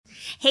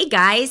Hey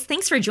guys,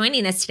 thanks for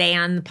joining us today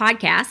on the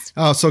podcast.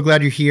 Oh, so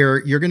glad you're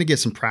here. You're going to get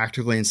some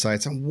practical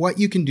insights on what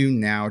you can do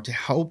now to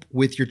help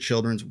with your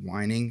children's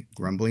whining,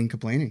 grumbling,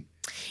 complaining.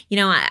 You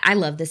know, I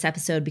love this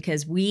episode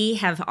because we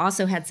have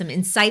also had some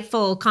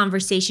insightful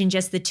conversation,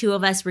 just the two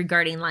of us,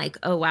 regarding like,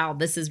 oh, wow,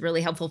 this is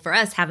really helpful for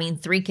us having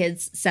 3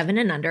 kids, 7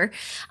 and under.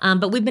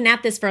 But we've been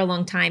at this for a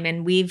long time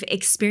and we've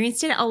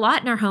experienced it a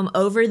lot in our home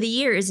over the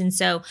years. And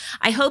so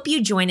I hope you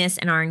join us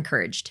and are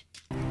encouraged.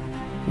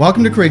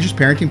 Welcome to Courageous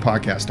Parenting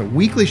Podcast, a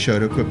weekly show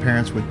to equip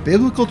parents with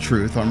biblical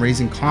truth on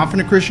raising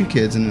confident Christian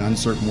kids in an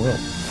uncertain world.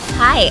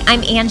 Hi,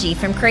 I'm Angie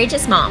from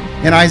Courageous Mom.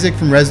 And Isaac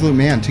from Resolute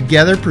Man,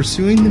 together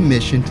pursuing the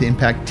mission to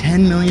impact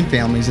 10 million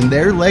families and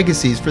their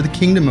legacies for the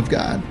kingdom of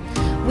God.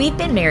 We've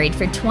been married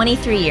for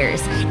 23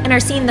 years and are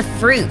seeing the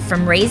fruit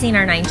from raising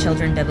our 9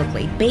 children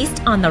biblically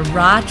based on the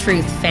raw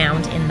truth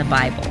found in the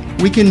Bible.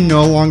 We can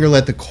no longer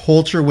let the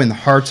culture win the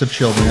hearts of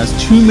children, as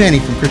too many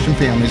from Christian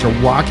families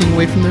are walking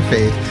away from their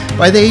faith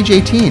by the age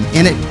 18.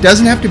 And it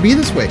doesn't have to be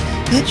this way.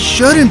 It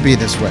shouldn't be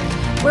this way.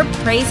 We're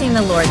praising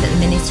the Lord that the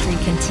ministry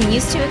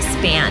continues to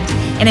expand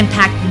and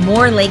impact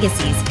more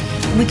legacies.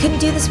 We couldn't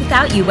do this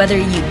without you, whether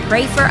you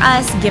pray for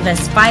us, give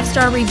us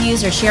 5-star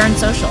reviews, or share on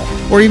social.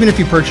 Or even if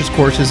you purchase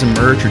courses and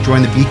merch or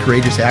join the Be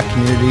Courageous app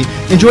community,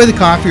 enjoy the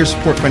coffee or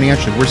support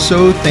financially. We're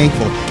so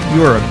thankful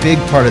you are a big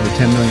part of the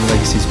 10 Million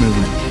Legacies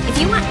movement. If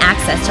you want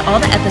access to all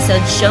the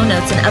episodes, show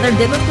notes, and other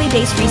biblically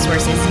based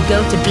resources,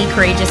 go to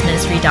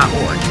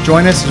becourageousministry.org.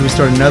 Join us as we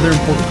start another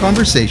important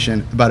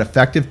conversation about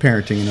effective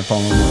parenting in a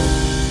fallen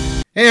world.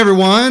 Hey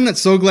everyone,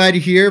 so glad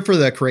you're here for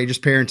the Courageous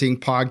Parenting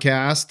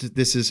Podcast.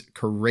 This is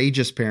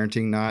Courageous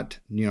Parenting, not,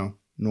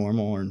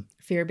 normal or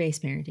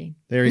fear-based parenting.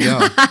 There you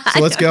go.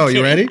 So let's go.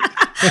 You ready?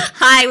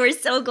 Hi, we're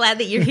so glad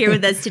that you're here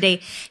with us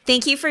today.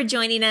 Thank you for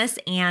joining us.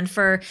 And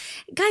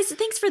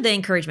thanks for the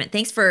encouragement.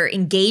 Thanks for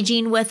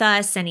engaging with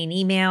us, sending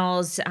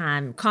emails,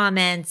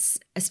 comments,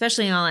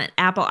 especially on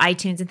Apple,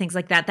 iTunes, and things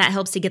like that. That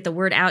helps to get the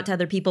word out to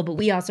other people, but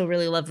we also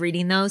really love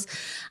reading those.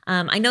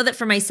 I know that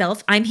for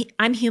myself, I'm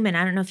human.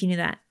 I don't know if you knew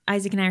that.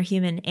 Isaac and I are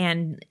human,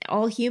 and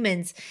all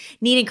humans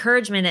need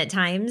encouragement at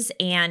times,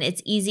 and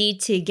it's easy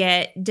to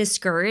get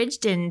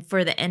discouraged and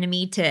for the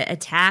enemy to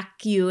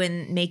attack you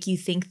and make you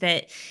think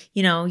that,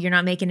 you're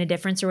not making a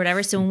difference or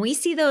whatever. So when we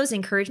see those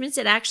encouragements,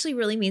 it actually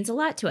really means a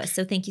lot to us.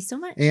 So thank you so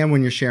much. And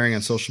when you're sharing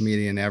on social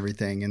media and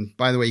everything. And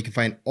by the way, you can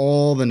find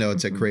all the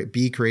notes at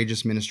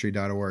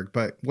becourageousministry.org.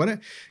 But what a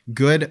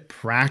good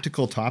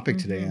practical topic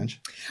today,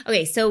 Ange.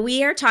 Okay, so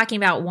we are talking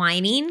about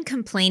whining,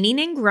 complaining,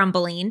 and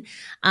grumbling.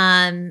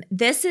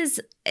 This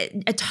is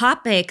a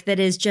topic that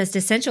is just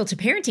essential to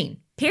parenting,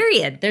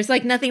 period. There's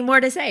like nothing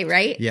more to say,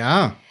 right?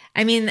 Yeah.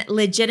 I mean,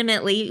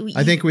 legitimately.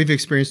 I think we've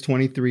experienced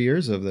 23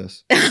 years of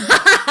this.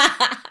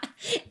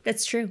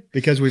 That's true.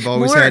 Because we've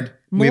always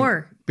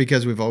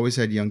because we've always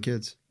had young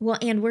kids. Well,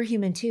 and we're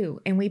human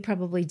too. And we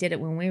probably did it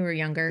when we were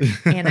younger.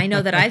 And I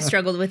know that I've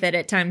struggled with it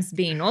at times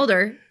being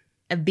older,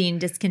 of being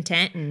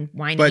discontent and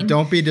whining. But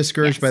don't be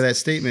discouraged by that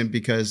statement,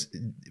 because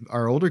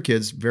our older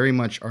kids very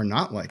much are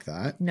not like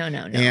that. No.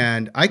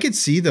 And I could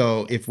see,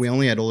 though, if we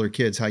only had older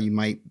kids, how you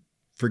might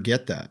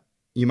forget that.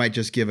 You might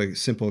just give a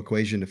simple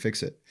equation to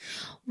fix it.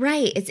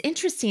 Right. It's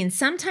interesting.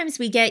 Sometimes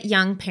we get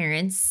young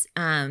parents,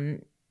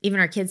 even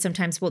our kids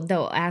sometimes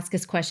they'll ask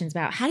us questions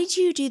about, how did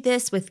you do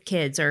this with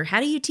kids? Or how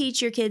do you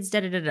teach your kids?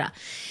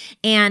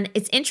 And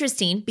it's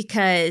interesting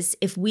because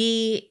if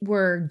we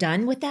were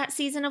done with that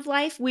season of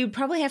life, we would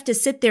probably have to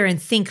sit there and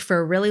think for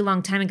a really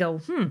long time and go,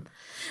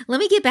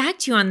 let me get back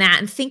to you on that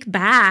and think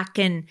back.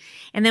 And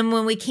then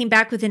when we came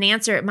back with an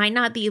answer, it might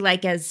not be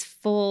like as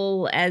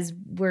full as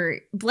we're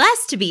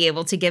blessed to be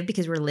able to give,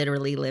 because we're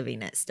literally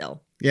living it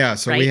still. Yeah.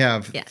 So right? we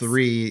have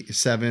 3,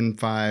 7,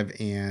 5,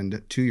 and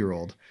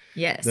 2-year-old.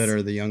 Yes. That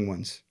are the young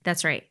ones.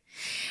 That's right.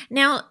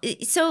 Now,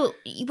 so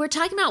we're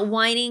talking about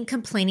whining,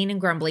 complaining,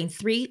 and grumbling,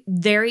 3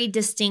 very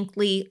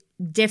distinctly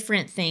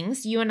different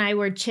things. You and I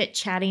were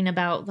chit-chatting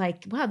about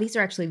like, wow, these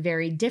are actually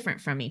very different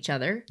from each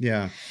other.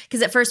 Yeah.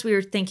 Because at first we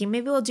were thinking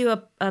maybe we'll do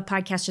a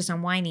podcast just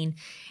on whining.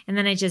 And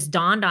then it just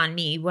dawned on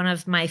me, one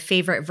of my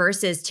favorite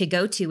verses to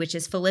go to, which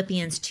is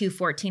Philippians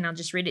 2:14. I'll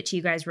just read it to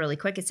you guys really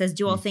quick. It says,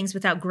 do all things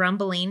without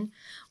grumbling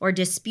or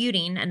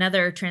disputing.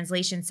 Another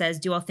translation says,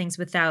 do all things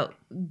without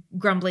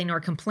grumbling or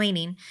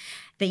complaining,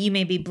 that you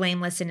may be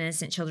blameless and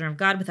innocent children of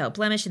God without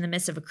blemish in the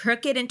midst of a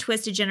crooked and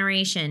twisted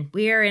generation.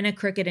 We are in a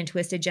crooked and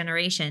twisted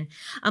generation,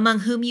 among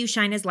whom you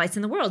shine as lights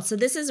in the world. So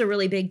this is a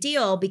really big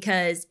deal,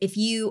 because if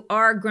you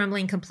are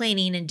grumbling,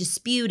 complaining, and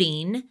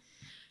disputing,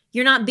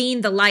 you're not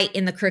being the light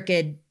in the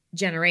crooked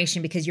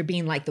generation, because you're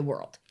being like the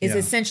world, is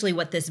essentially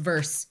what this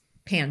verse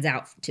pans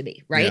out to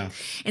be, right? Yeah.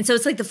 And so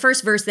it's like the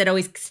first verse that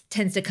always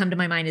tends to come to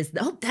my mind is,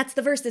 that's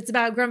the verse that's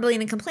about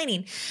grumbling and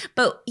complaining.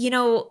 But,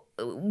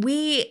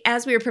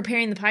 as we were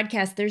preparing the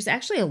podcast, there's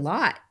actually a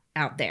lot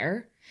out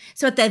there.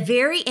 So at the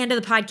very end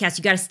of the podcast,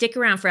 you got to stick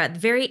around for at the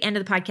very end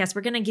of the podcast,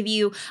 we're going to give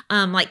you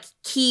like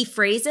key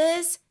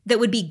phrases that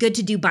would be good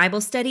to do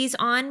Bible studies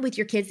on with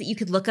your kids that you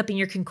could look up in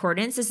your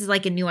concordance. This is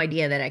like a new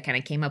idea that I kind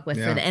of came up with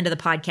for the end of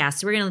the podcast.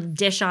 So we're going to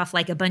dish off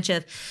like a bunch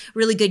of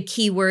really good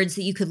keywords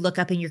that you could look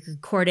up in your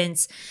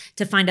concordance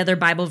to find other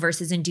Bible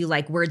verses and do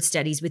like word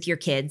studies with your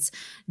kids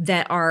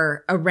that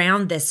are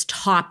around this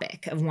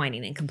topic of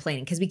whining and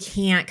complaining, because we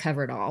can't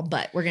cover it all,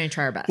 but we're going to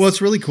try our best. Well,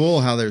 it's really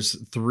cool how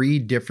there's 3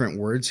 different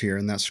words here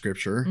in that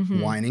scripture,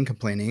 whining,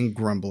 complaining,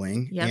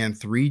 grumbling, and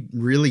 3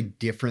 really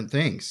different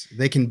things.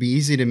 They can be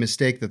easy to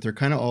mistake that they're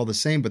kind of all the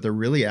same, but they're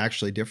really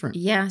actually different.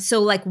 Yeah.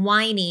 So like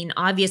whining,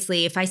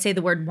 obviously, if I say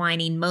the word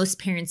whining, most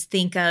parents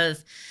think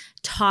of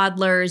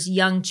toddlers,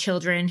 young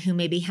children who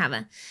maybe have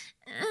a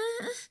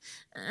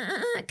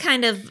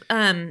kind of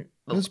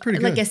that's pretty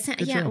good.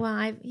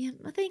 Like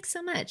well, thanks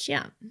so much.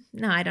 Yeah.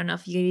 No, I don't know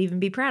if you could even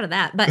be proud of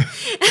that, but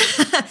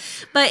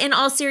but in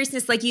all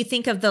seriousness, like you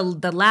think of the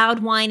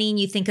loud whining,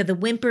 you think of the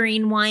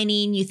whimpering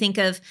whining, you think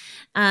of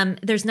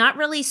there's not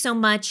really so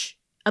much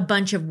a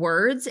bunch of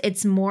words.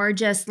 It's more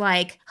just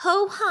like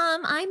ho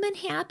hum, I'm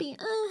unhappy,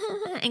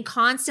 and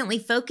constantly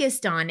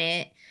focused on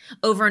it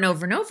over and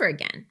over and over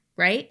again.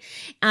 Right.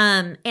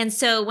 And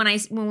so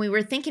when we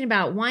were thinking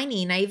about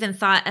whining, I even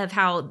thought of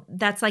how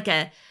that's like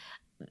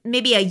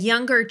maybe a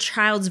younger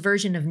child's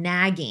version of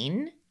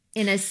nagging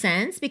in a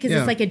sense, because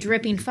it's like a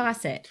dripping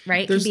faucet,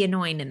 right? It can be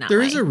annoying in that way.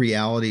 There is a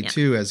reality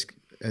too,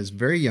 as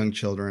very young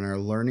children are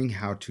learning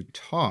how to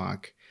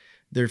talk,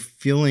 they're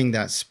feeling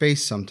that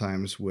space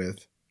sometimes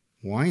with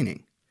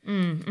whining.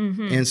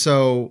 And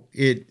so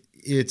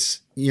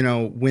it's,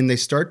 when they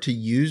start to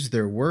use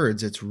their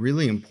words, it's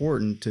really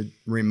important to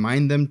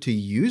remind them to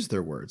use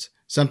their words.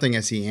 Something I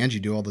see Angie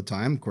do all the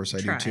time. Of course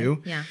I do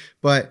too. Yeah.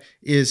 But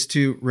is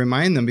to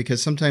remind them,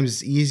 because sometimes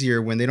it's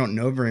easier when they don't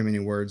know very many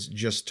words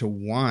just to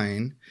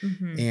whine,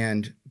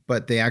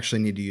 but they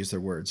actually need to use their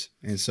words.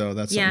 And so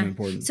that's something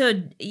important.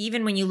 So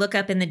even when you look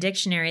up in the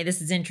dictionary,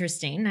 this is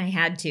interesting. I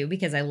had to,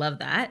 because I love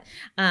that.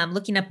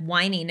 Looking up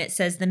whining, it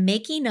says the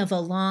making of a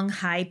long,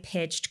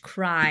 high-pitched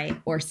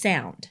cry or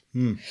sound,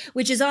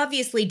 which is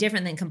obviously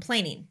different than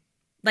complaining.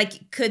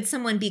 Like, could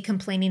someone be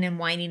complaining and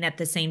whining at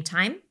the same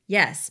time?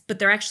 Yes, but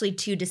they're actually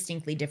 2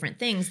 distinctly different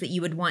things that you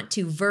would want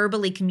to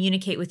verbally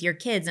communicate with your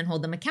kids and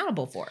hold them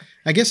accountable for.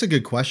 I guess a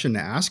good question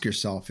to ask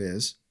yourself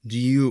is, do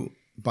you,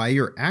 by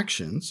your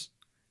actions,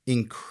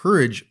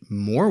 encourage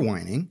more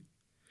whining,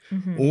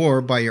 or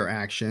by your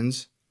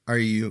actions, are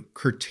you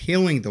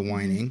curtailing the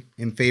whining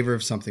in favor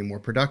of something more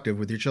productive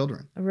with your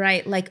children?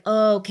 Right. Like,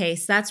 okay,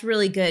 so that's a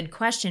really good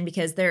question,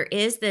 because there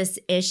is this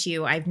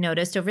issue I've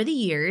noticed over the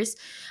years.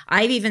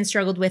 I've even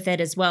struggled with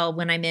it as well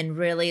when I'm in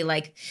really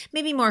like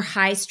maybe more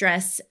high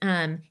stress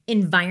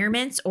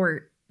environments,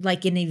 or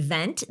like an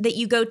event that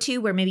you go to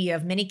where maybe you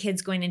have many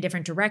kids going in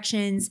different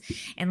directions.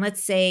 And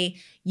let's say,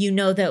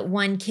 that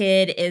one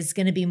kid is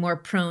going to be more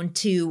prone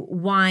to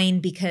whine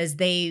because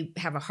they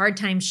have a hard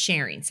time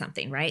sharing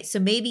something, right? So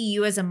maybe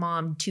you as a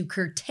mom, to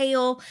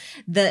curtail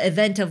the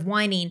event of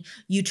whining,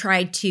 you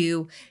try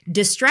to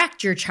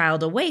distract your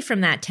child away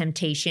from that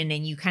temptation,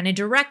 and you kind of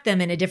direct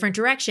them in a different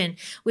direction,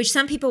 which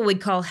some people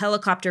would call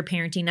helicopter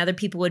parenting. Other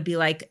people would be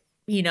like,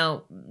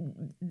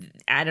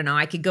 I don't know,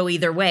 I could go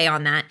either way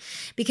on that,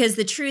 because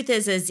the truth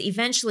is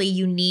eventually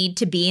you need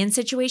to be in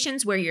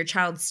situations where your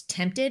child's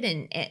tempted,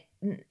 and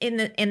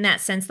in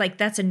that sense, like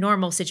that's a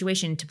normal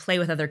situation to play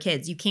with other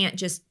kids. You can't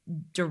just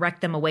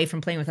direct them away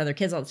from playing with other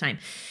kids all the time.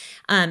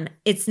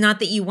 It's not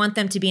that you want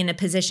them to be in a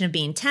position of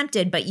being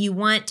tempted, but you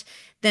want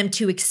them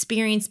to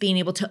experience being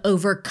able to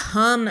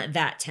overcome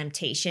that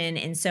temptation.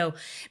 And so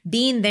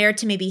being there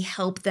to maybe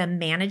help them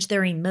manage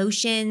their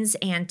emotions,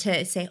 and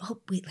to say,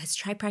 let's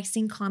try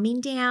practicing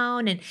calming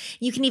down. And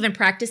you can even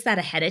practice that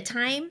ahead of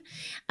time.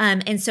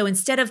 And so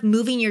instead of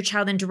moving your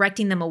child and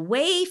directing them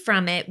away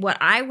from it, what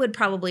I would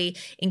probably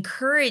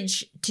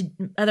encourage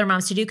other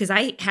moms to do, because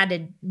I had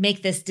to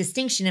make this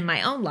distinction in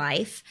my own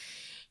life,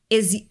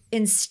 is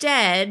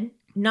instead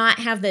not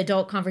have the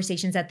adult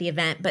conversations at the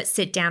event, but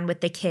sit down with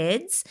the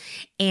kids.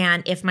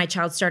 And if my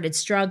child started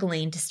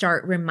struggling, to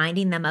start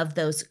reminding them of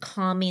those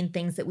calming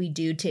things that we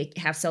do to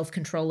have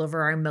self-control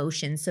over our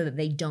emotions, so that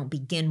they don't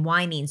begin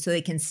whining, so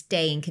they can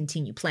stay and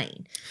continue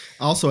playing.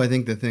 Also, I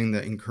think the thing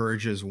that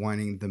encourages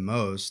whining the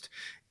most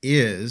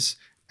is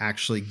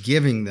actually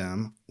giving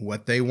them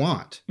what they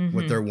want,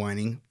 what they're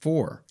whining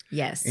for.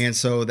 Yes. And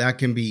so that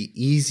can be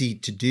easy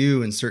to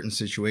do in certain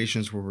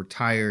situations where we're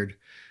tired.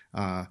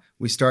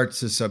 We start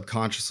to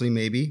subconsciously,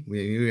 maybe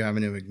we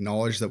haven't even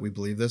acknowledged that we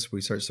believe this.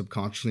 We start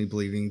subconsciously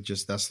believing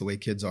just that's the way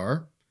kids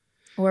are,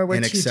 or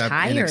we're too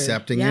tired, and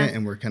accepting it,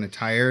 and we're kind of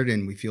tired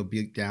and we feel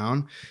beat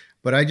down.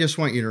 But I just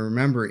want you to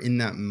remember, in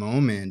that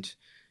moment,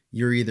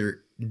 you're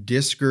either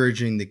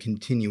discouraging the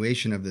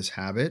continuation of this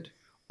habit,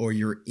 or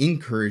you're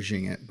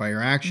encouraging it by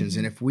your actions.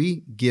 And if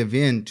we give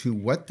in to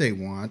what they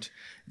want,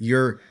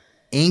 you're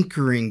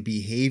anchoring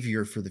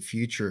behavior for the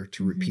future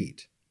to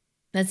repeat.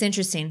 That's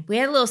interesting. We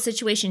had a little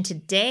situation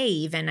today,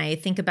 even. I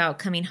think about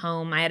coming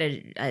home. I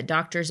had a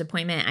doctor's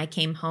appointment. I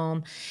came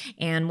home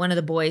and one of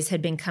the boys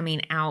had been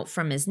coming out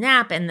from his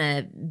nap, and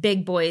the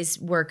big boys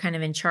were kind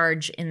of in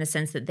charge in the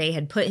sense that they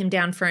had put him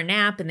down for a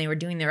nap and they were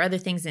doing their other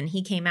things, and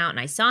he came out and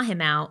I saw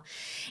him out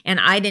and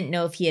I didn't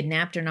know if he had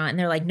napped or not. And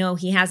they're like, no,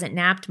 he hasn't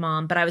napped,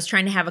 Mom. But I was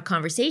trying to have a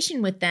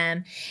conversation with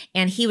them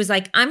and he was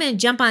like, I'm going to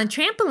jump on a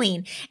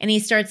trampoline. And he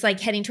starts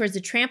like heading towards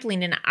the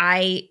trampoline, and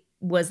I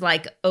was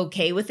like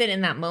okay with it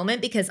in that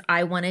moment because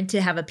I wanted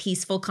to have a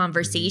peaceful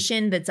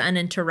conversation that's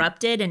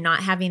uninterrupted and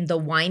not having the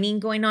whining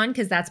going on,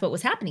 because that's what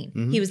was happening.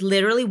 He was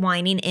literally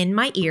whining in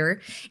my ear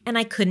and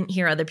I couldn't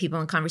hear other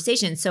people in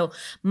conversation. So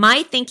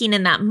my thinking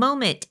in that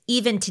moment,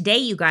 even today,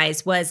 you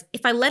guys, was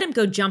if I let him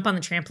go jump on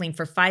the trampoline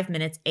for 5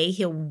 minutes,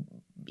 he'll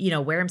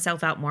wear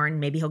himself out more and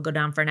maybe he'll go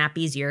down for a nap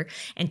easier.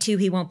 And 2,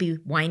 he won't be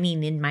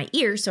whining in my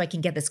ear so I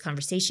can get this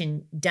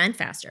conversation done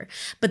faster.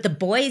 But the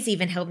boys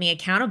even held me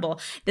accountable.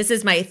 This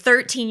is my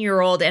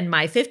 13-year-old and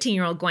my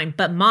 15-year-old going,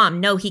 but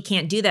Mom, no, he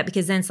can't do that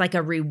because then it's like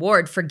a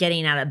reward for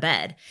getting out of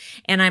bed.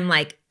 And I'm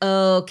like,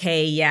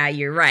 okay, yeah,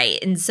 you're right.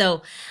 And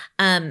so,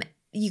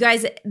 you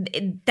guys,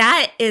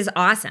 that is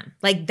awesome.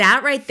 Like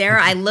that right there,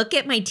 I look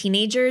at my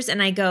teenagers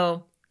and I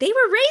go, they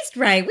were raised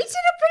right. We did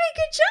a pretty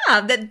good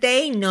job that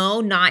they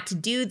know not to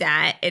do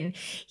that.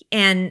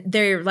 And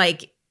they're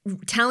like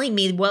telling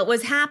me what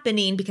was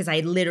happening because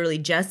I literally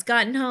just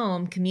gotten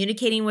home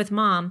communicating with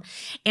Mom,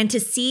 and to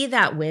see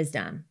that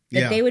wisdom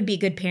that they would be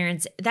good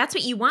parents. That's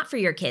what you want for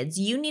your kids.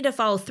 You need to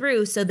follow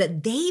through so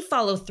that they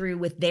follow through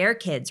with their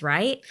kids,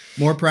 right?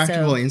 More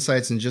practical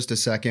insights in just a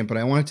second, but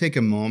I want to take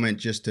a moment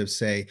just to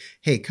say,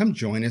 hey, come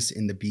join us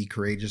in the Be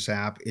Courageous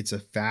app. It's a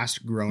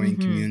fast growing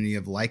community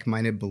of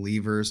like-minded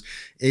believers.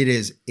 It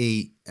is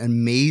an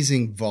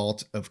amazing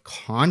vault of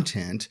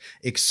content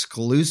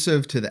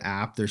exclusive to the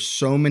app. There's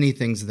so many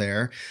things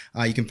there.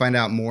 You can find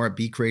out more at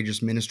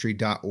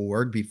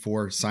becourageousministry.org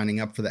before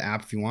signing up for the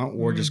app if you want,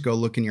 or just go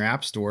look in your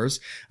app stores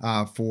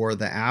for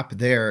the app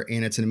there.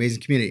 And it's an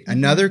amazing community.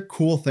 Another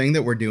cool thing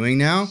that we're doing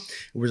now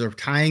is we're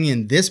tying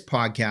in this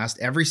podcast,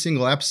 every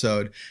single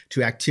episode,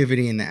 to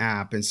activity in the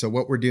app. And so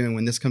what we're doing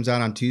when this comes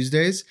out on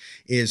Tuesdays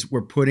is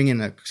we're putting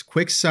in a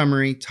quick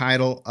summary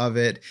title of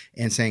it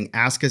and saying,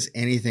 ask us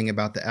anything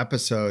about the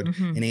episode.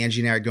 And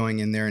Angie and I are going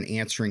in there and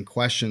answering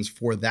questions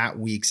for that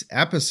week's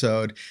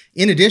episode.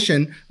 In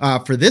addition,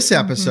 for this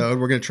episode,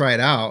 we're going to try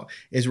it out,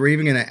 is we're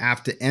even going to,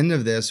 after the end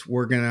of this,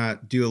 we're going to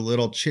do a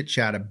little chit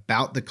chat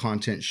about the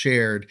content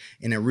shared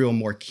in a real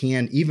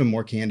even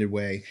more candid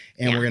way.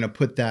 And we're going to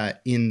put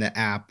that in the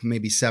app,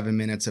 maybe 7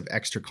 minutes of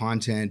extra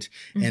content.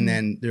 And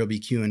then there'll be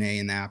Q&A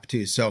in the app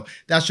too. So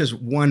that's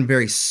just one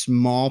very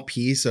small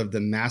piece of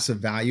the massive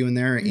value in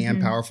there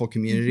and powerful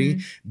community.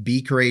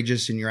 Be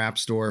Courageous in your app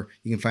store.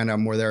 You can find out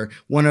more there.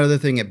 One other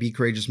thing at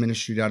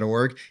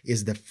becourageousministry.org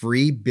is the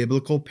free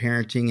Biblical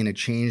Parenting in a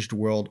Changed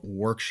World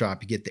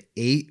workshop. You get the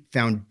 8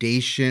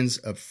 foundations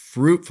of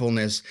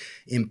fruitfulness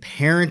in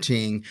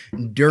parenting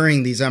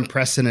during these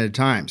unprecedented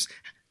times.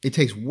 It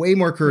takes way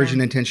more courage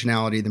and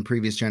intentionality than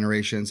previous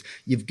generations.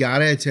 You've got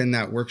to attend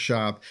that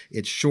workshop.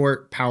 It's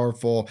short,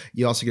 powerful.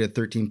 You also get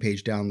a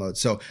 13-page download.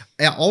 So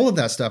all of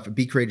that stuff at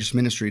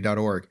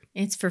becourageousministry.org.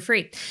 It's for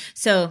free.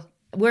 So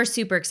we're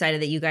super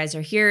excited that you guys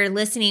are here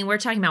listening. We're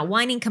talking about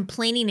whining,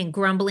 complaining, and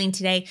grumbling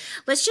today.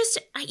 Let's just,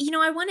 I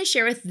want to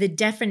share with the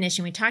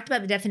definition. We talked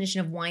about the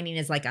definition of whining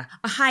as like a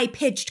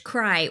high-pitched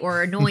cry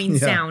or annoying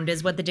sound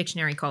is what the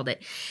dictionary called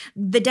it.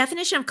 The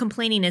definition of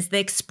complaining is the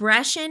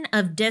expression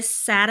of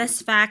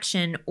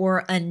dissatisfaction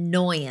or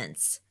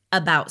annoyance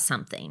about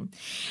something.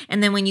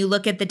 And then when you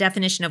look at the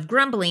definition of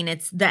grumbling,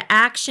 it's the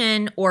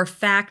action or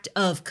fact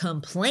of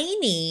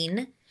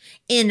complaining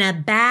in a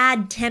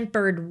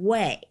bad-tempered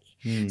way.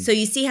 So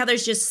you see how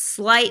there's just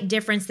slight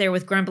difference there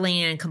with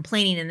grumbling and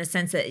complaining, in the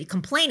sense that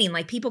complaining,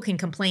 like people can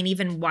complain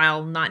even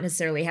while not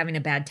necessarily having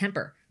a bad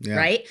temper,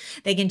 right?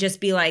 They can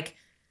just be like,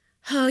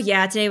 oh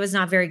yeah, today was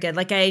not very good.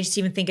 Like I just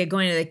even think of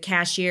going to the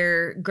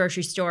cashier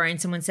grocery store and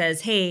someone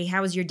says, hey,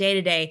 how was your day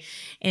today?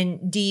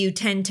 And do you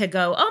tend to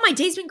go, oh, my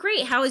day's been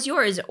great. How was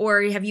yours?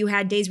 Or have you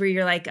had days where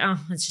you're like, oh,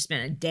 it's just been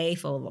a day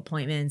full of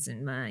appointments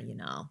and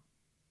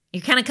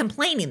you're kind of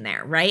complaining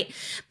there, right?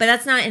 But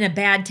that's not in a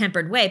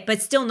bad-tempered way,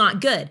 but still not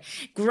good.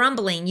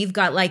 Grumbling, you've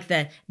got like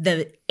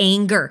the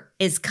anger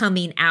is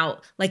coming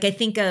out. Like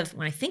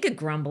when I think of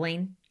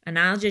grumbling, and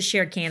I'll just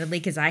share candidly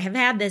because I have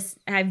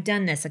I've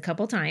done this a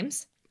couple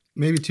times.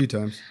 Maybe 2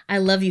 times. I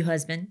love you,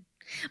 husband.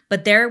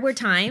 But there were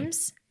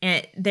times,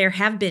 and there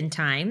have been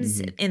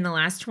times in the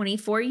last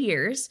 24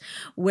 years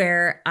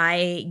where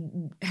I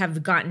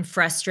have gotten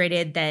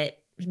frustrated that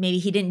maybe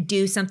he didn't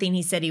do something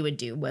he said he would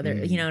do, whether,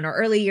 in our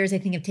early years, I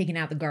think of taking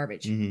out the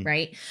garbage,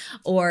 right?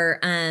 Or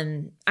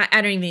I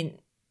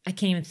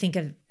can't even think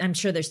of, I'm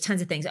sure there's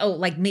tons of things. Oh,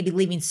 like maybe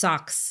leaving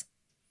socks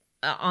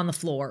on the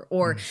floor,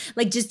 or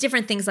like just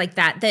different things like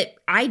that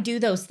I do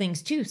those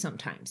things too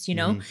sometimes,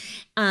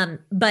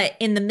 but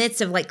in the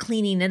midst of like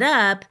cleaning it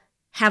up,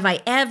 have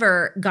I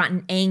ever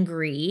gotten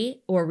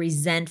angry or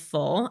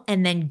resentful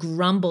and then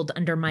grumbled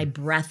under my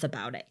breath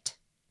about it?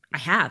 I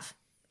have.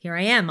 here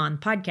I am on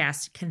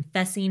podcast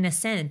confessing a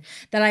sin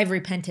that I've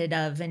repented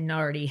of and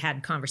already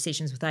had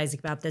conversations with Isaac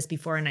about this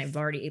before. And I've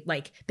already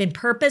been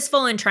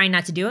purposeful in trying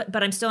not to do it,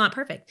 but I'm still not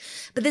perfect.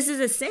 But this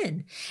is a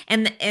sin.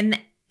 And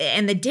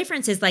the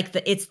difference is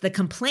it's the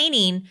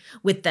complaining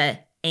with the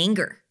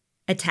anger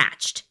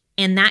attached.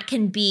 And that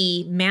can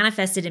be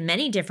manifested in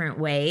many different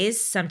ways.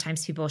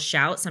 Sometimes people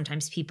shout.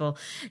 Sometimes people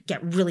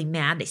get really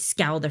mad. They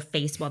scowl their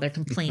face while they're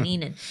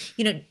complaining.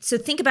 And, so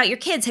think about your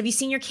kids. Have you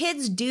seen your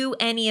kids do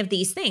any of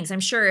these things? I'm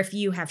sure if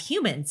you have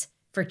humans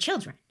for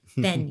children,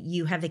 then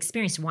you have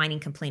experienced whining,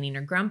 complaining,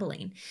 or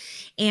grumbling.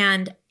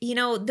 And,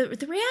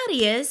 the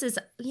reality is,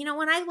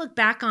 when I look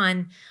back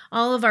on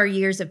all of our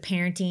years of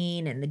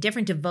parenting and the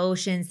different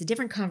devotions, the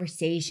different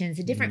conversations,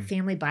 the different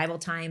family Bible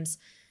times,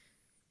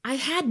 I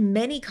had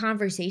many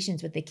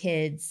conversations with the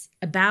kids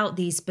about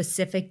these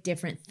specific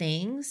different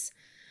things,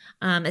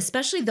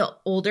 especially the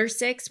older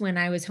 6. When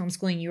I was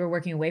homeschooling, you were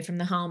working away from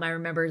the home. I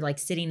remember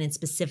sitting and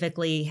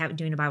specifically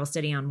doing a Bible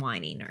study on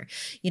whining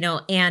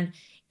and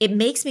it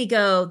makes me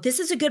go, this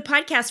is a good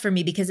podcast for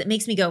me because it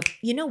makes me go,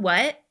 you know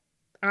what?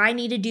 I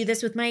need to do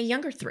this with my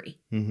younger 3.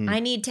 Mm-hmm.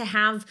 I need to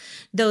have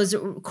those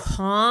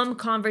calm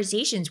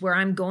conversations where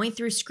I'm going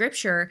through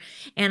scripture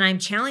and I'm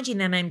challenging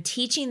them. I'm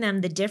teaching them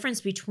the difference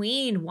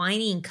between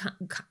whining,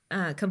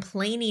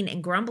 complaining,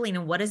 and grumbling.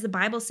 And what does the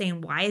Bible say?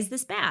 And why is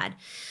this bad?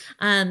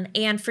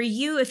 And for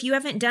you, if you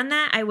haven't done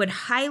that, I would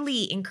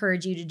highly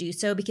encourage you to do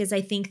so, because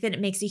I think that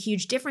it makes a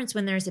huge difference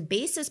when there's a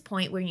basis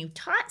point where you've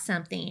taught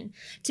something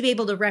to be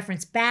able to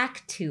reference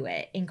back to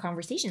it in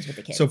conversations with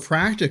the kids. So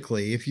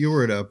practically, if you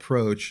were to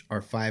approach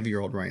our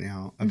 5-year-old right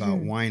now about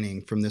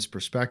whining from this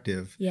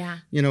perspective,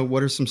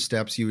 what are some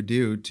steps you would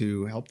do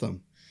to help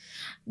them?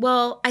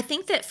 Well, I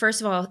think that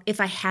first of all,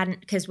 if I hadn't,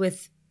 because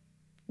with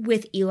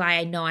Eli,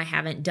 I know I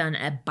haven't done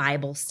a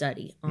Bible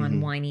study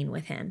on whining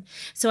with him.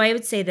 So I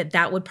would say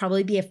that would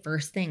probably be a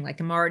first thing.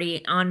 I'm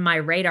already on my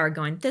radar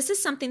going, this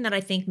is something that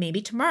I think maybe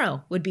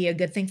tomorrow would be a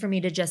good thing for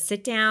me to just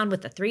sit down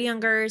with the 3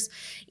 youngers,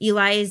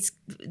 Eli's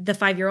the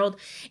 5-year-old,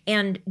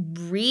 and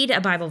read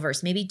a Bible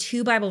verse, maybe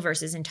 2 Bible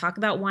verses, and talk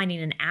about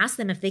whining and ask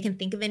them if they can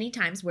think of any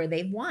times where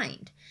they've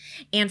whined,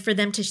 and for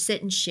them to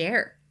sit and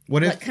share.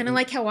 Kind of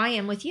like how I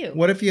am with you.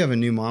 What if you have a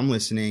new mom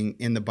listening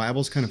and the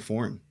Bible's kind of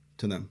foreign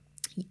to them?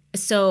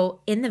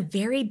 So in the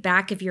very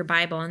back of your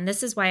Bible, and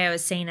this is why I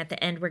was saying at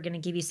the end, we're going to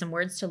give you some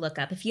words to look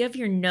up. If you have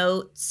your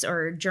notes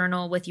or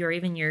journal with you, or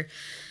even your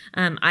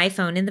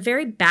iPhone, in the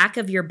very back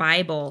of your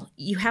Bible,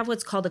 you have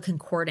what's called a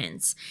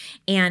concordance.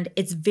 And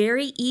it's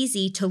very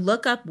easy to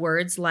look up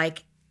words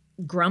like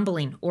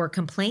grumbling or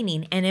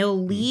complaining, and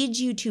it'll lead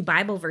you to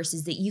Bible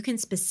verses that you can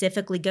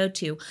specifically go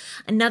to.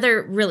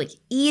 Another really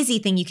easy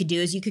thing you could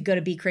do is you could go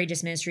to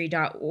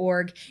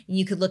becourageousministry.org and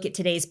you could look at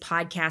today's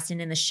podcast,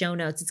 and in the show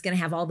notes, it's going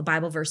to have all the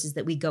Bible verses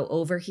that we go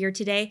over here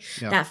today.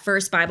 Yeah. That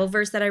first Bible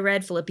verse that I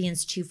read,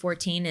 Philippians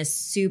 2:14, is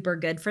super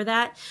good for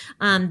that.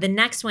 The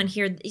next one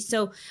here.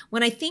 So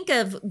when I think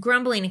of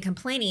grumbling and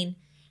complaining,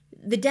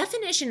 the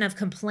definition of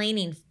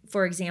complaining,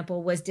 for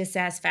example, was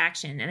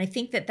dissatisfaction. And I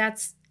think that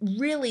that's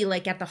really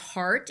at the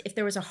heart. If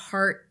there was a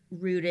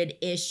heart-rooted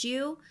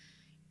issue,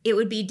 it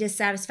would be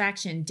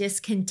dissatisfaction,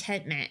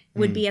 discontentment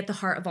would be at the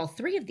heart of all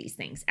 3 of these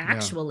things,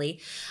 actually.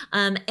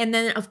 Yeah. And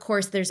then, of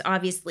course, there's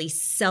obviously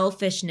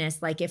selfishness.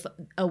 If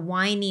a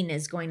whining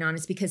is going on,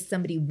 it's because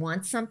somebody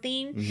wants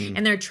something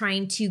and they're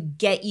trying to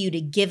get you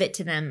to give it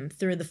to them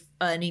through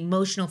an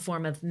emotional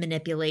form of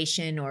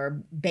manipulation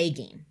or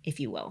begging, if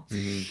you will.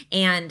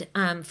 And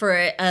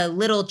for a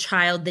little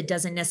child that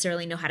doesn't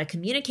necessarily know how to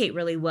communicate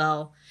really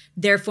well,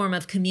 their form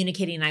of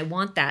communicating, I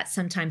want that,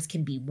 sometimes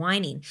can be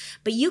whining.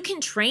 But you can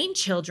train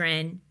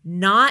children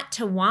not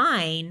to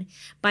whine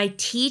by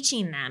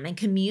teaching them and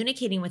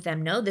communicating with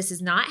them. No, this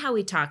is not how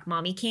we talk.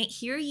 Mommy can't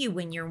hear you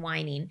when you're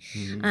whining,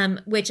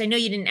 which I know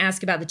you didn't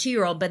ask about the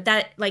 2-year-old, but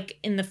that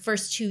in the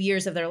first 2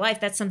 years of their life,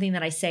 that's something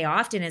that I say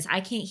often is,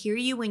 I can't hear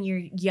you when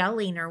you're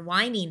yelling or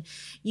whining.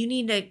 You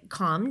need to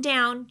calm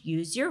down,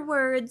 use your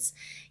words,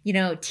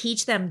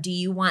 teach them, do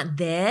you want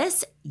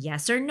this?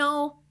 Yes or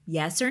no?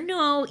 Yes or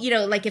no?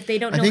 If they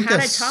don't know how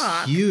to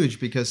talk. Huge,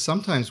 because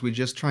sometimes we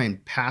just try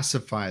and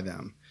pacify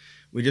them.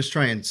 We just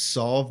try and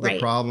solve the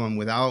problem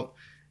without,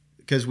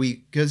 because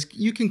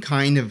you can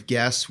kind of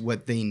guess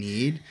what they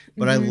need.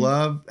 But I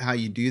love how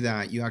you do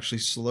that. You actually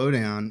slow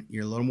down.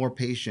 You're a little more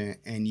patient,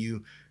 and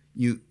you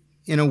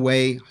in a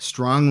way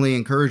strongly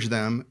encourage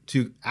them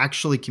to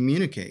actually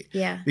communicate.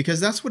 Yeah. Because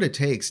that's what it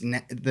takes.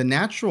 The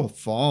natural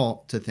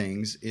fall to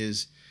things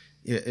is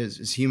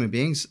human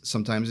beings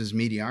sometimes is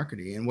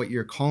mediocrity, and what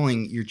you're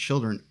calling your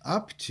children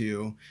up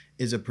to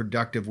is a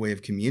productive way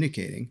of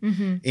communicating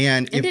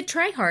and to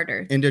try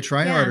harder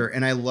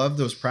and I love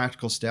those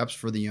practical steps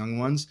for the young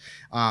ones.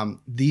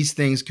 These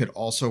things could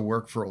also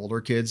work for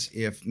older kids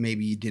if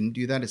maybe you didn't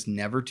do that. It's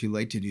never too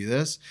late to do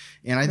this,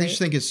 and I just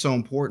think it's so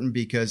important,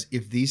 because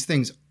if these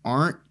things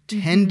aren't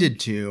tended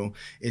to,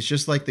 it's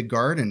just like the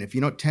garden. If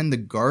you don't tend the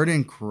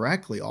garden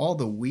correctly, all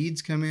the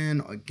weeds come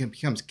in, it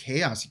becomes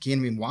chaos. You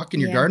can't even walk in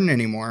your garden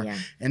anymore. Yeah.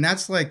 And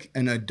that's like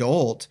an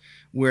adult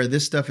where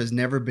this stuff has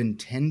never been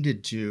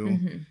tended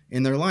to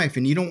in their life.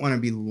 And you don't want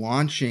to be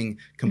launching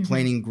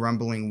complaining,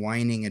 grumbling,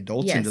 whining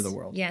adults into the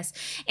world. Yes.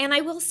 And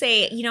I will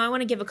say, I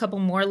want to give a couple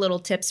more little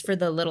tips for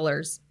the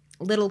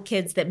little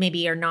kids that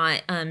maybe are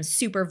not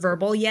super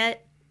verbal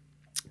yet,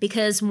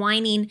 because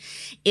whining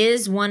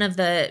is one of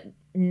the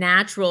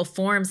natural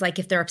forms. Like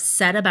if they're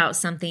upset about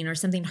something or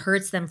something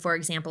hurts them, for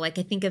example, like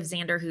I think of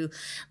Xander who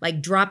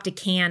like dropped a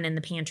can in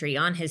the pantry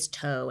on his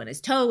toe and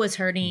his toe was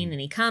hurting and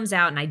he comes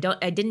out and I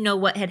didn't know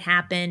what had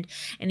happened.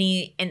 And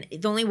the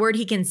only word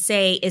he can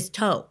say is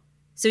toe.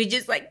 So he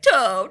just like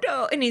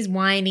toe, and he's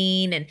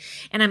whining and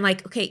I'm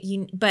like,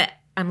 okay, but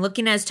I'm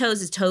looking at his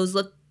toes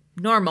look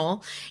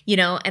normal,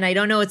 and I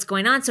don't know what's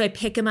going on. So I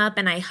pick him up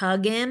and I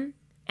hug him.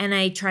 And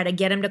I try to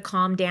get him to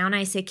calm down.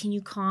 I say, can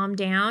you calm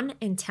down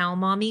and tell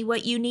mommy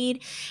what you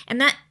need?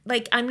 And that,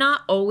 like, I'm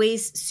not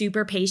always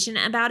super patient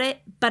about it,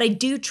 but I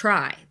do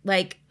try,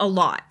 like, a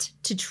lot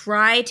to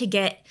try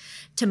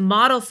to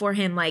model for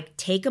him, like,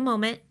 take a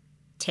moment,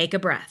 take a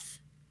breath,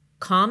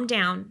 calm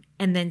down,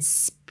 and then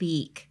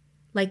speak.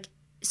 Like,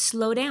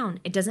 slow down.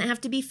 It doesn't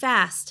have to be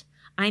fast.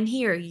 I'm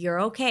here.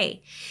 You're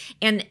okay.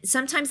 And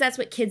sometimes that's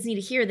what kids need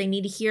to hear. They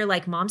need to hear,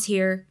 like, mom's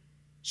here.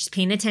 She's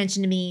paying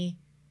attention to me.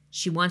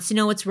 She wants to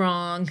know what's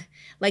wrong.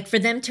 Like for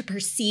them to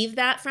perceive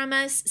that from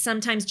us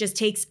sometimes just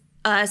takes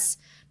us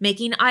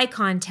making eye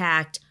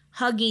contact,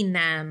 hugging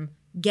them,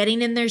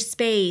 getting in their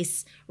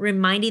space,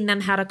 reminding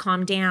them how to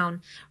calm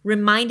down,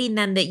 reminding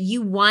them that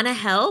you want to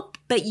help,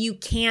 but you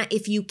can't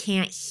if you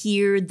can't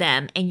hear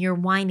them and you're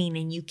whining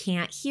and you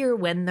can't hear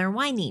when they're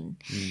whining.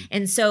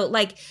 And so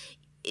like,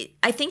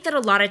 I think that a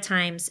lot of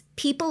times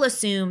people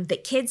assume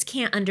that kids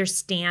can't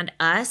understand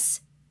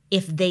us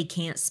if they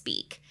can't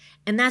speak.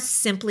 And that's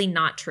simply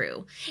not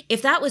true.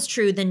 If that was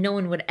true, then no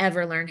one would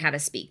ever learn how to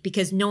speak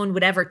because no one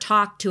would ever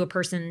talk to a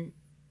person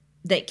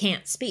that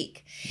can't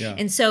speak. Yeah.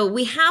 And so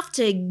we have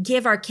to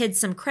give our kids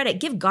some credit,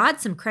 give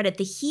God some credit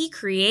that he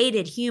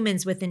created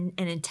humans with an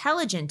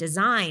intelligent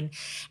design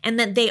and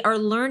that they are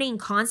learning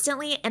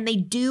constantly and they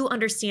do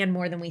understand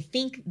more than we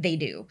think they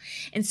do.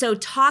 And so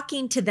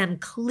talking to them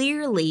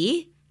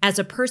clearly as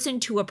a person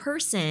to a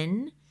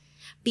person,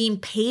 being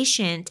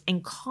patient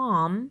and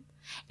calm,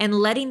 and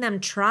letting them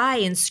try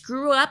and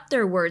screw up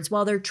their words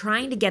while they're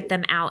trying to get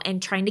them out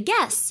and trying to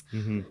guess.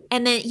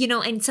 And then,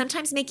 and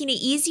sometimes making it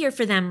easier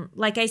for them,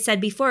 like I said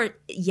before,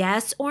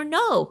 yes or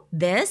no,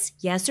 this,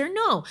 yes or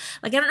no.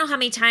 Like, I don't know how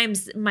many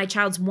times my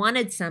child's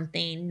wanted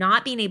something,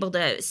 not being able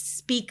to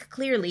speak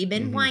clearly,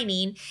 been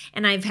whining,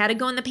 and I've had to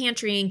go in the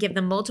pantry and give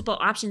them multiple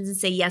options and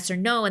say yes or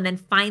no. And then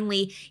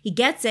finally he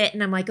gets it.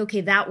 And I'm like,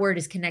 okay, that word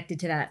is connected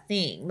to that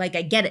thing. Like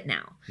I get it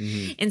now.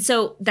 And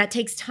so that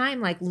takes time,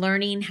 like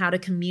learning how to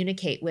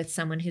communicate with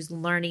someone who's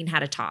learning how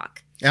to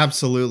talk.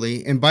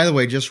 Absolutely. And by the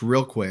way, just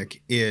real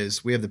quick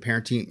we have the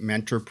Parenting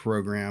Mentor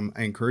Program.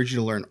 I encourage you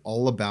to learn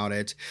all about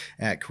it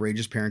at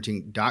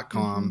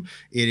courageousparenting.com.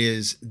 It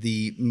is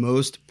the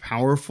most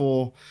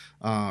powerful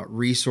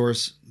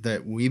resource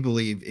that we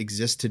believe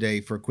exists today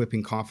for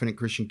equipping confident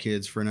Christian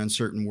kids for an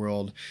uncertain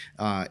world.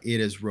 It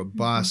is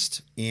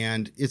robust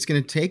and it's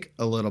going to take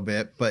a little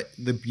bit, but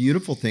the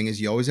beautiful thing is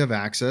you always have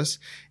access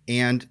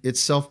and it's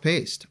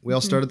self-paced. We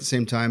all start at the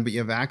same time, but you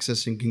have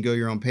access and can go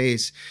your own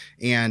pace.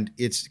 And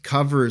it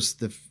covers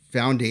the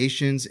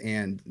foundations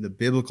and the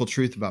biblical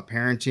truth about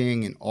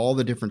parenting and all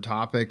the different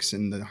topics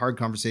and the hard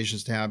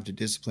conversations to have, to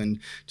discipline,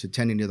 to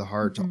tending to the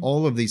heart, to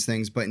all of these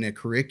things, but in a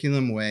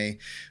curriculum way,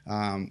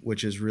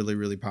 which is really,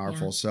 really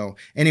powerful. Yeah. So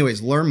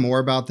anyways, learn more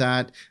about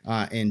that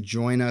and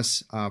join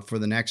us for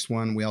the next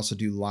one. We also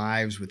do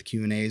lives with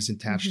Q&As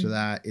attached to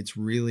that. It's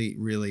really,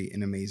 really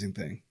an amazing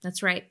thing.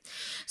 That's right.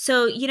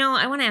 So,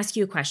 I want to ask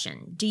you a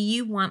question. Do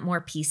you want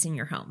more peace in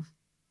your home?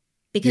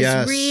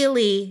 Because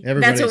really,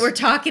 that's what we're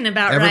talking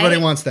about, Everybody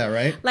wants that,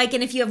 right? Like,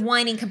 and if you have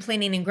whining,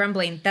 complaining, and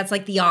grumbling, that's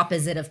like the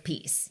opposite of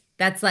peace.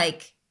 That's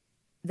like,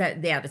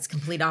 that's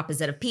complete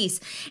opposite of peace.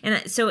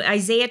 And so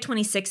Isaiah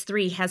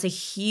 26:3 has a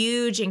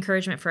huge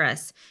encouragement for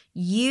us.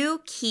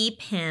 You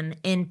keep him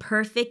in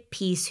perfect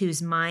peace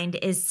whose mind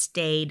is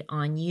stayed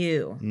on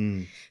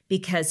you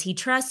because he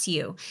trusts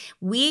you.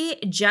 We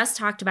just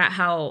talked about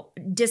how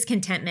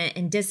discontentment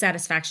and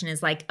dissatisfaction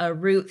is like a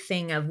root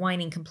thing of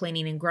whining,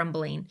 complaining, and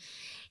grumbling.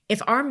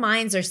 If our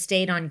minds are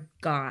stayed on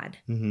God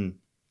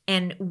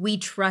and we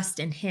trust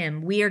in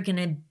him, we are going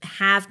to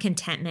have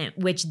contentment,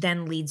 which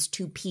then leads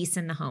to peace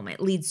in the home. It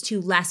leads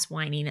to less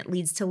whining. It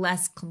leads to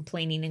less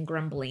complaining and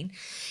grumbling.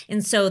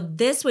 And so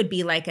this would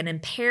be like an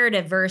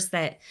imperative verse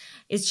that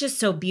it's just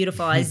so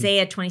beautiful.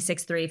 Isaiah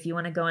 26:3, if you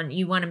want to go and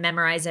you want to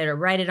memorize it or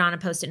write it on a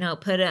Post-it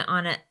note, put it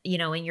on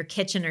in your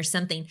kitchen or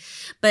something.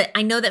 But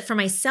I know that for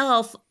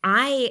myself,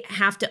 I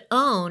have to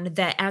own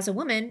that as a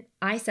woman,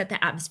 I set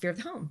the atmosphere of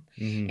the home.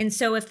 Mm-hmm. And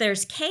so if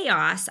there's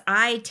chaos,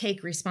 I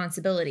take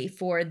responsibility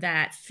for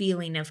that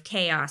feeling of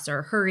chaos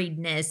or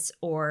hurriedness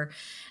or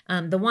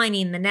the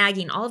whining, the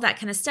nagging, all of that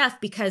kind of stuff.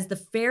 Because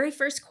the very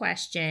first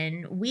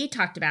question we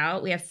talked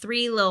about, we have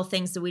 3 little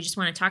things that we just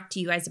want to talk to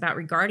you guys about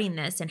regarding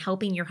this and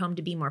helping your home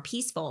to be more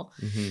peaceful.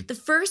 Mm-hmm. The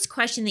first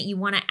question that you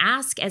want to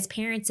ask as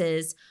parents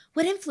is,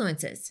 what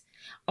influences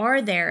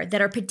are there that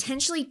are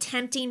potentially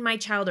tempting my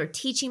child or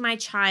teaching my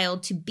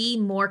child to be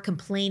more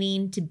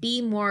complaining, to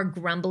be more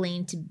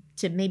grumbling,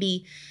 to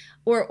maybe,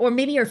 or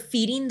maybe are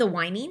feeding the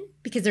whining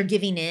because they're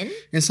giving in?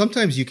 And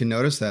sometimes you can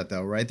notice that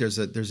though, right? There's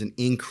an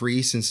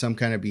increase in some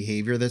kind of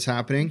behavior that's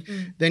happening.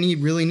 Mm-hmm. Then you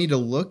really need to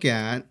look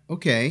at,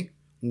 okay,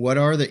 what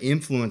are the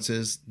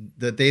influences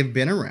that they've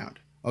been around?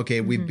 Okay,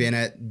 mm-hmm. we've been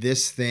at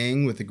this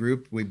thing with the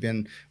group. We've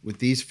been with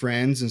these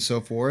friends and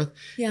so forth.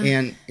 Yeah.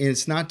 And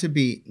it's not to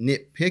be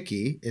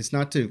nitpicky. It's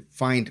not to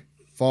find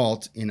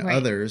fault in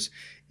others.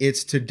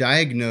 It's to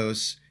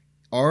diagnose,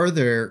 are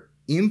there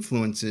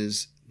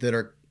influences that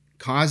are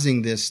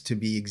causing this to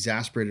be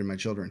exasperated in my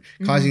children,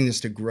 mm-hmm. causing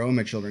this to grow in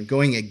my children,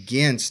 going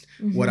against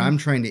mm-hmm. what I'm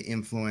trying to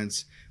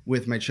influence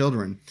with my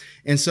children.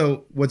 And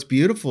so what's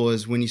beautiful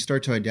is when you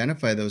start to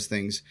identify those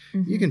things,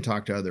 mm-hmm. you can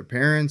talk to other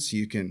parents,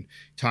 you can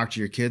talk to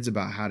your kids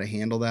about how to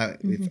handle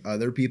that mm-hmm. if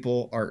other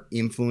people are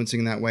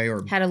influencing that way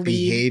or how to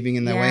behaving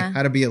in that way,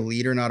 how to be a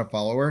leader, not a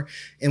follower.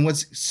 And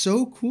what's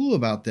so cool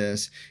about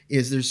this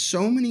is there's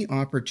so many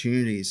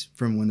opportunities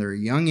from when they're a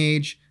young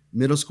age,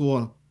 middle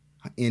school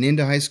and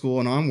into high school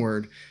and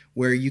onward,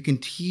 where you can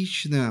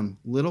teach them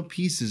little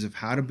pieces of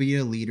how to be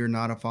a leader,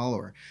 not a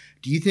follower.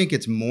 Do you think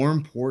it's more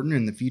important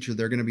in the future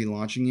they're going to be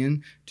launching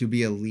in to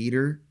be a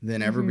leader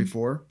than ever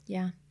before?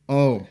 Yeah.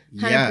 Oh,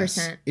 100%. Yes.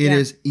 It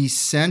is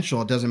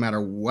essential. It doesn't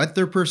matter what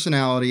their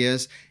personality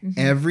is. Mm-hmm.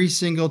 Every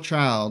single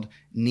child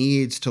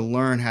needs to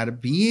learn how to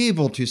be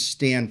able to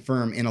stand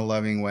firm in a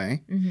loving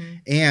way mm-hmm.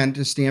 and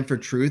to stand for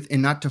truth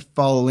and not to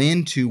fall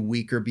into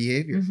weaker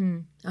behavior. Mm-hmm.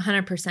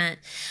 100%.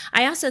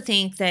 I also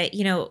think that,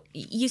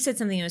 you said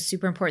something that was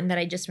super important that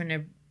I just want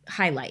to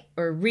highlight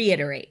or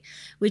reiterate,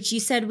 which you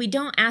said we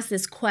don't ask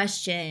this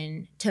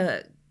question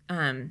to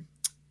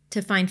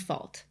find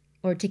fault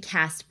or to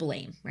cast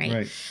blame,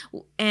 right?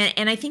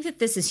 And I think that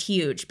this is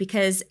huge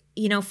because,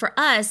 for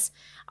us,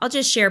 I'll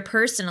just share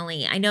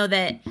personally, I know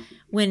that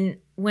when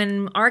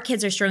our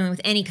kids are struggling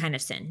with any kind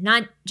of sin,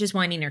 not just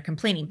whining or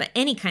complaining, but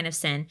any kind of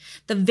sin,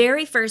 the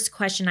very first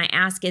question I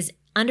ask is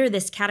under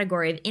this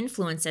category of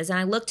influences. And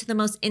I look to the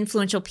most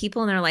influential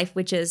people in their life,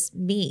 which is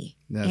me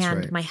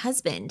and my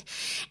husband.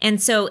 And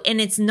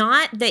it's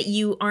not that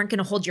you aren't going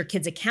to hold your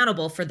kids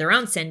accountable for their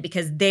own sin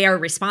because they are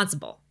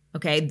responsible.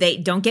 Okay, they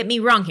don't get me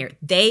wrong here.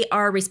 They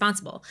are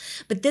responsible.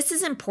 But this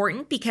is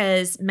important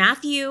because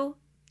Matthew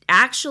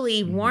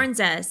actually warns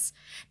us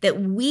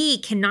that we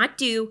cannot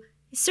do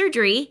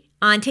surgery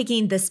on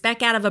taking the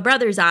speck out of a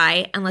brother's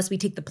eye unless we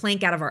take the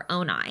plank out of our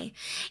own eye.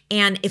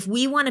 And if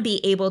we want to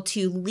be able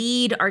to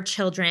lead our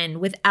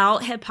children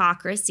without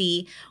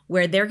hypocrisy,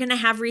 where they're going to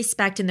have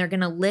respect and they're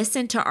going to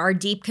listen to our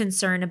deep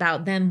concern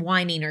about them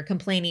whining or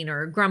complaining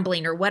or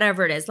grumbling or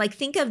whatever it is. Like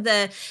think of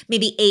the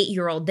maybe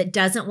 8-year-old that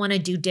doesn't want to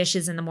do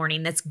dishes in the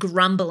morning, that's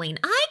grumbling,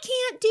 I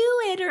can't do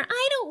it, or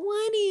I don't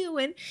want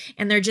to.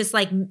 And they're just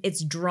like,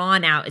 it's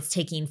drawn out. It's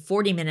taking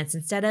 40 minutes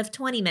instead of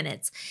 20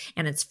 minutes.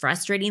 And it's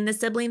frustrating the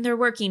sibling they're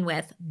working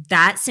with.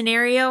 That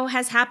scenario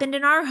has happened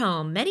in our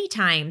home many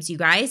times, you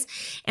guys.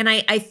 And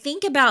I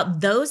think about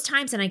those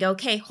times and I go,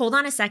 okay, hold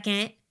on a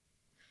second.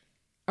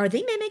 Are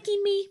they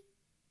mimicking me?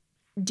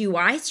 Do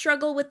I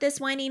struggle with this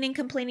whining and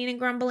complaining and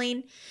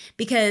grumbling?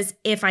 Because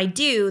if I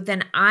do,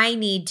 then I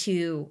need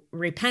to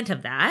repent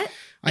of that.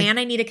 And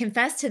I need to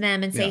confess to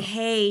them and say,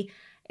 hey,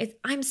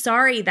 I'm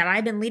sorry that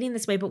I've been leading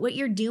this way, but what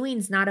you're doing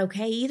is not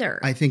okay either.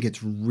 I think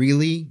it's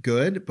really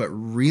good, but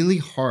really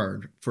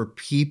hard for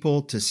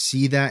people to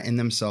see that in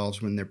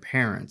themselves when they're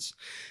parents.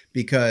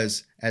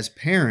 Because as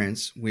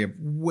parents, we have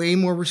way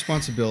more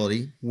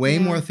responsibility, way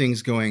more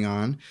things going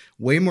on,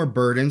 way more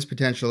burdens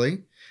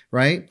potentially,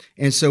 right?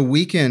 And so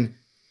we can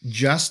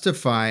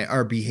justify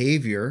our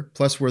behavior,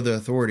 plus we're the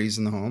authorities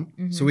in the home.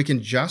 Mm-hmm. So we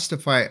can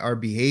justify our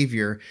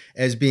behavior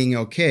as being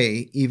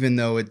okay, even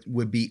though it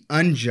would be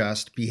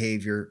unjust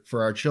behavior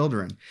for our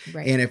children.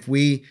 Right. And if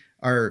we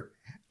are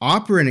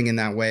operating in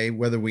that way,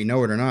 whether we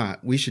know it or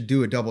not, we should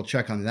do a double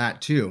check on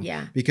that too.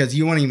 Yeah. Because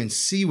you won't even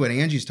see what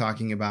Angie's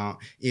talking about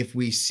if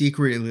we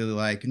secretly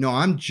like, no,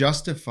 I'm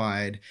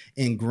justified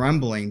in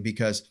grumbling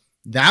because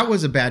that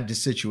was a bad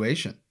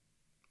situation.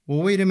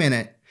 Well, wait a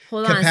minute.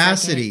 Hold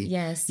capacity.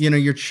 On a second.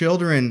 Yes. Your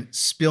children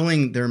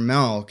spilling their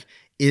milk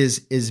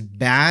is as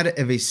bad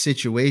of a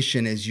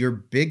situation as your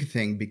big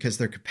thing because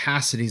their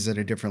capacity is at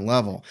a different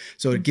level.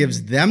 So it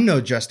gives them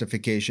no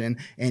justification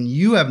and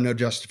you have no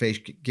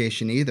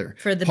justification either.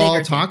 For the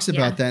Paul talks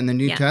about that in the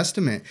New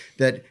Testament,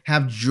 that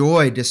have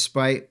joy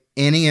despite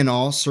any and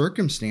all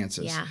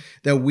circumstances, Yeah.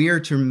 that we are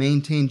to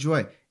maintain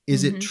joy.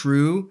 Is it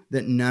true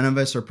that none of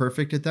us are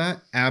perfect at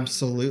that?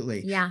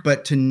 Absolutely. Yeah.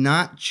 But to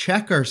not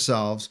check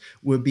ourselves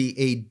would be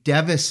a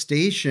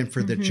devastation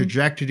for the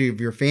trajectory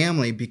of your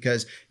family,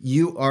 because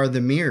you are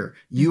the mirror.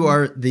 You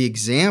are the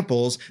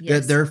examples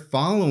that they're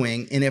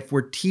following. And if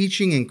we're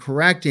teaching and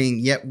correcting,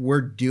 yet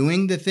we're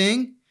doing the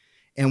thing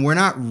and we're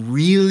not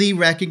really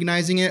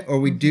recognizing it, or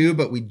we do,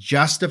 but we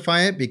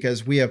justify it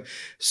because we have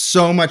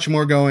so much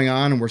more going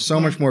on and we're so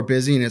much more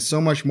busy and it's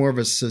so much more of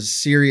a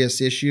serious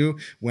issue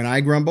when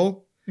I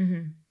grumble,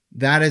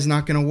 that is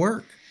not going to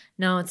work.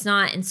 No, it's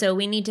not. And so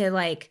we need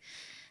to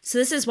so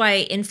this is why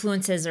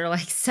influences are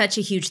such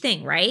a huge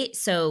thing, right?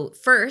 So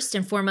first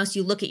and foremost,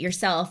 you look at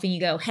yourself and you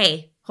go,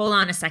 hey, hold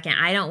on a second.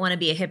 I don't want to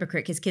be a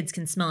hypocrite, because kids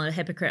can smell a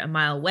hypocrite a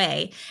mile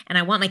away. And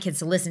I want my kids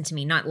to listen to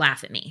me, not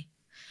laugh at me.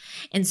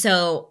 And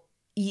so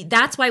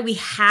that's why we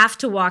have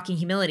to walk in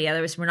humility.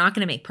 Otherwise, we're not going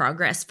to make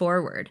progress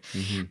forward.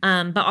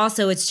 But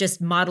also, it's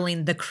just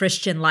modeling the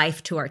Christian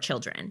life to our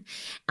children.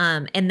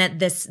 And that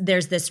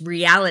there's this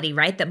reality,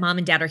 right? That mom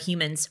and dad are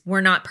humans.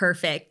 We're not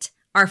perfect.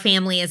 Our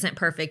family isn't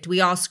perfect. We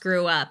all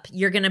screw up.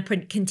 You're going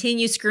to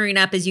continue screwing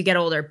up as you get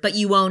older, but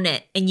you own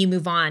it and you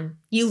move on.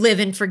 You live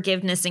in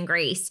forgiveness and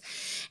grace.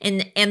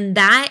 And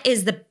that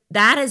is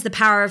the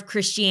power of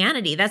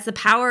Christianity. That's the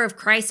power of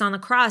Christ on the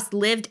cross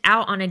lived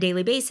out on a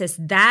daily basis.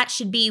 That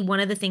should be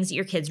one of the things that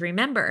your kids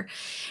remember.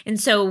 And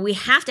so we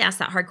have to ask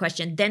that hard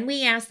question. Then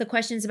we ask the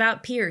questions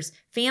about peers,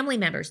 family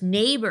members,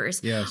 neighbors.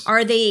 Yes.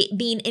 Are they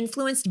being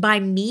influenced by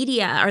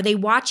media? Are they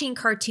watching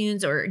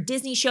cartoons or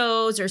Disney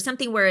shows or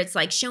something where it's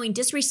showing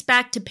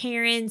disrespect to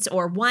parents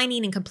or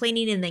whining and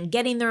complaining and then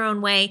getting their own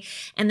way?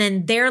 And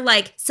then they're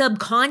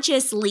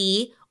subconsciously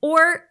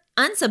or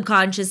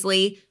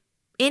unsubconsciously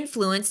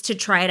influenced to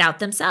try it out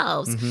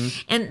themselves.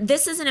 And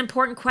this is an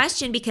important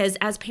question, because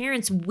as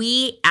parents,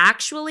 we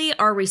actually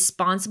are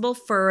responsible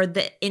for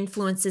the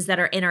influences that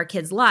are in our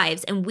kids'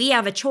 lives, and we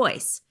have a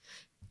choice.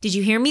 Did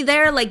you hear me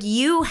there?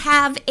 You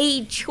have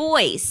a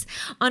choice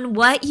on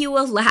what you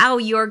allow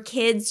your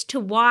kids to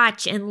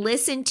watch and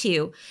listen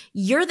to.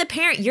 You're the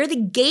parent. You're the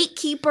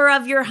gatekeeper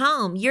of your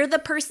home. You're the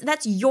person.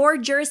 That's your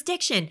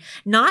jurisdiction,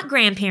 not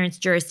grandparents'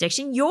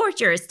 jurisdiction, your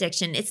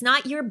jurisdiction. It's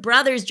not your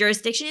brother's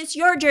jurisdiction. It's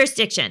your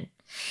jurisdiction.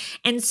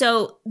 And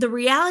so the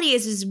reality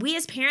is we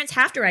as parents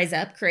have to rise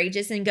up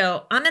courageous and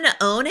go, I'm going to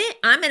own it.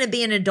 I'm going to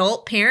be an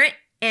adult parent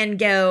and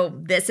go,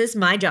 this is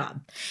my job.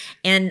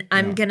 And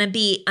I'm going to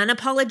be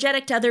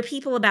unapologetic to other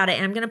people about it.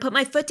 And I'm going to put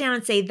my foot down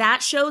and say,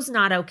 that show's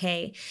not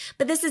okay.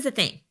 But this is the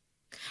thing.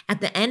 At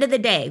the end of the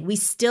day, we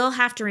still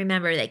have to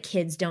remember that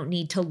kids don't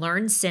need to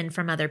learn sin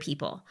from other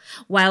people.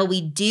 While we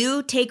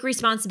do take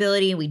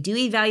responsibility and we do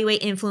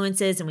evaluate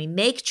influences and we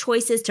make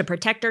choices to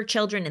protect our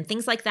children and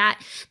things like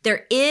that,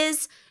 there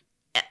is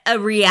a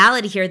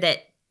reality here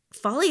that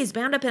folly is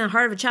bound up in the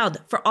heart of a child.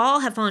 For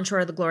all have fallen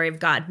short of the glory of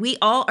God. We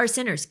all are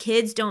sinners.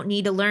 Kids don't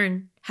need to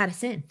learn how to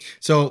sin.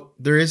 So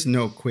there is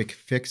no quick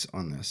fix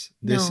on this.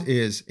 This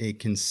is a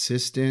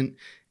consistent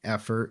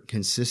effort,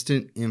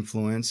 consistent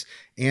influence,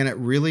 and it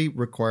really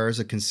requires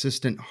a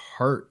consistent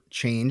heart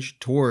change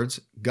towards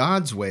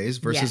God's ways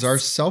versus our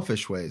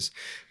selfish ways,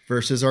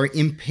 versus our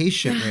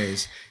impatient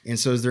ways. And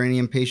so is there any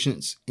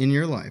impatience in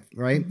your life,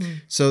 right?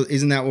 So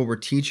isn't that what we're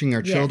teaching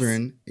our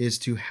children, is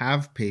to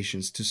have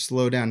patience, to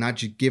slow down, not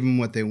just give them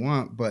what they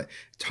want, but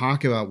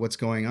talk about what's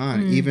going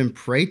on, even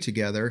pray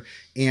together,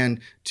 and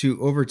to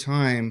over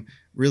time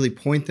really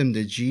point them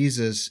to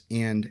Jesus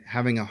and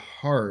having a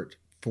heart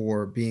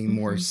for being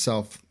more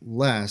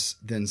selfless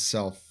than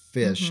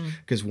selfish.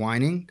 Because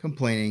whining,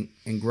 complaining,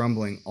 and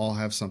grumbling all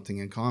have something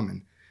in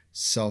common: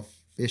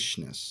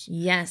 selfishness.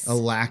 Yes. A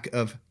lack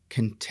of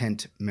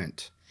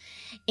contentment.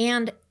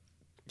 And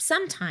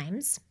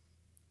sometimes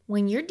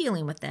when you're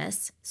dealing with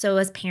this, so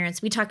as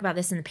parents, we talk about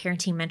this in the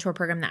parenting mentor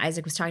program that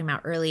Isaac was talking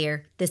about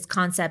earlier, this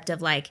concept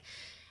of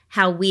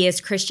how we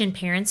as Christian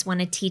parents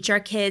want to teach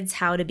our kids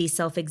how to be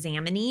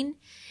self-examining.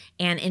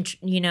 And,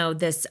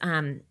 this,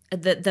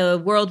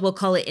 the world will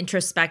call it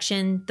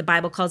introspection. The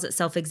Bible calls it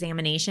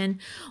self-examination,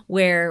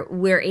 where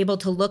we're able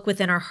to look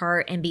within our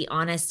heart and be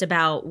honest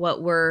about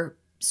what we're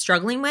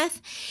struggling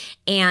with.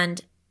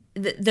 And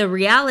the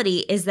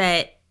reality is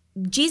that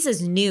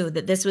Jesus knew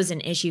that this was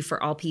an issue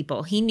for all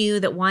people. He knew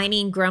that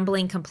whining,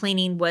 grumbling,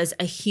 complaining was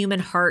a human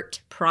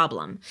heart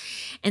problem.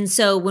 And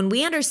so when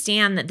we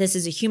understand that this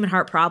is a human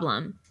heart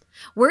problem,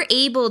 we're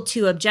able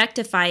to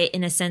objectify it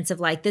in a sense of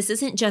this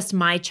isn't just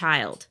my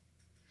child.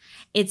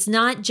 It's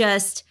not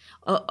just,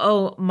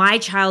 my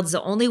child's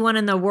the only one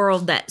in the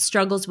world that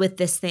struggles with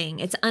this thing.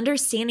 It's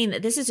understanding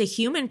that this is a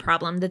human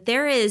problem, that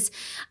there is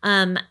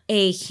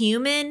a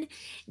human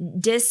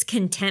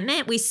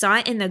discontentment. We saw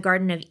it in the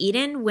Garden of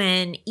Eden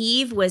when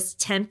Eve was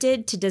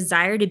tempted to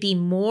desire to be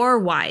more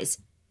wise.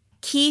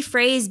 Key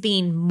phrase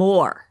being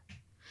more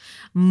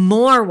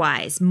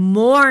wise,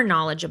 more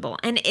knowledgeable.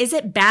 And is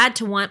it bad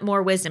to want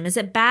more wisdom? Is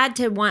it bad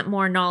to want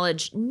more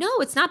knowledge? No,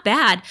 it's not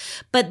bad.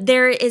 But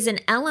there is an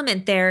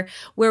element there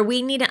where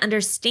we need to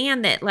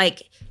understand that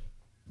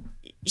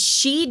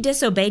she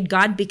disobeyed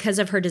God because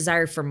of her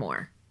desire for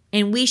more.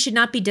 And we should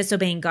not be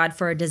disobeying God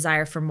for a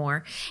desire for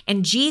more.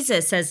 And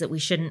Jesus says that we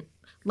shouldn't.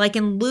 Like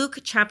in Luke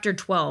chapter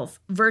 12,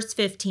 verse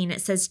 15,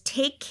 it says,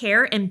 take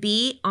care and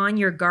be on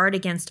your guard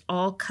against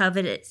all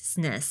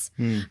covetousness,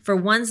 for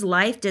one's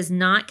life does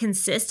not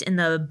consist in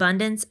the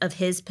abundance of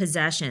his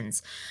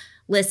possessions.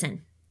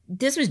 Listen,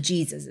 this was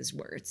Jesus's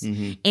words.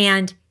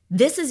 And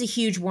this is a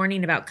huge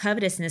warning about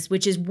covetousness,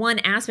 which is one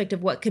aspect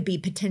of what could be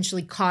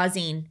potentially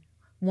causing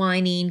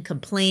whining,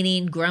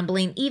 complaining,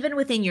 grumbling, even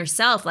within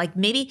yourself. Like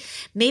maybe,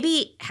 let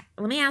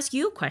me ask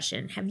you a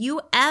question. Have you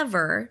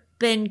ever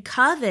been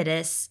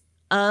covetous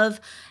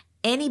of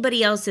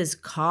anybody else's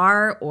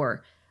car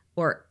or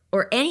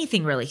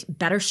anything really?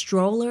 Better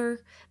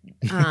stroller,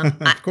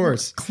 of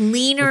course,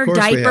 cleaner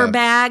diaper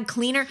bag,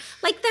 cleaner.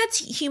 Like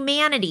that's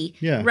humanity,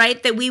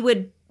 right? That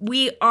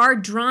we are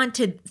drawn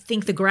to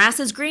think the grass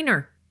is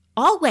greener.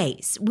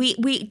 Always. We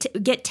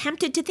get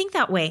tempted to think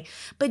that way.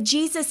 But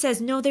Jesus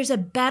says, no, there's a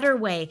better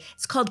way.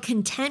 It's called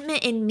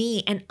contentment in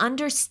me and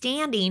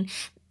understanding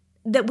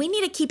that we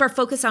need to keep our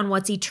focus on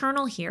what's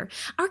eternal here.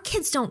 Our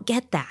kids don't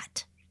get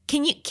that. We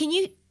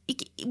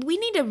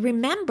need to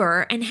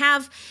remember and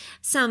have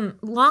some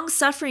long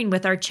suffering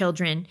with our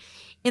children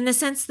in the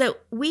sense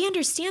that we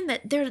understand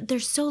that they're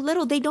so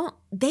little. They don't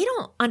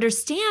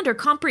understand or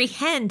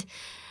comprehend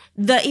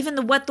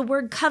what the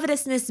word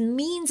covetousness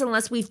means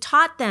unless we've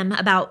taught them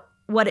about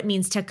what it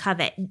means to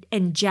covet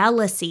and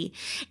jealousy.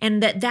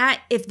 And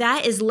that if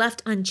that is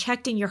left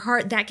unchecked in your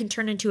heart, that can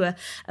turn into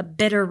a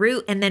bitter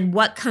root. And then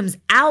what comes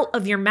out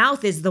of your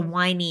mouth is the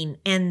whining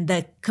and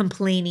the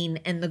complaining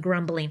and the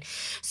grumbling.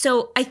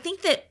 So I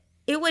think that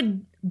it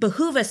would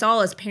behoove us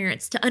all as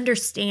parents to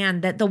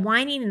understand that the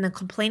whining and the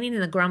complaining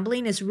and the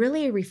grumbling is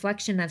really a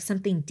reflection of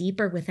something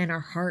deeper within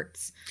our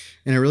hearts.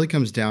 And it really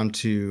comes down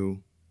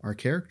to our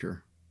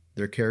character.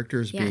 Their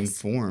character is being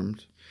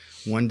formed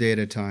one day at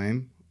a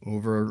time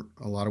over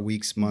a lot of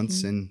weeks,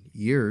 months, and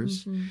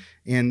years.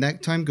 And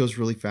that time goes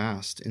really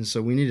fast. And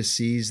so we need to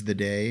seize the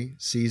day,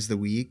 seize the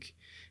week,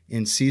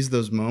 and seize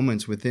those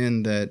moments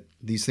within that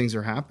these things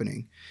are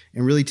happening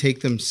and really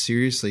take them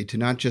seriously, to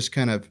not just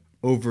kind of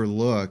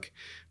overlook.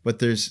 But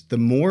the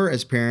more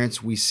as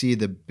parents we see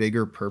the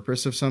bigger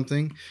purpose of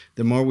something,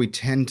 the more we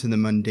tend to the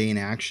mundane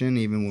action,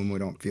 even when we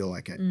don't feel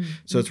like it.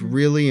 So it's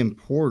really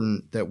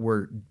important that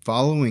we're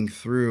following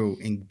through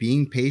and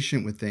being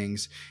patient with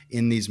things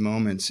in these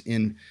moments.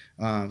 In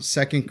 2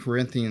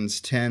 Corinthians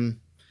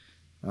 10,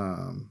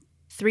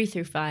 3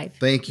 through 5.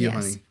 Thank you,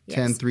 honey.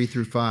 10, 3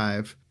 through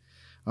 5.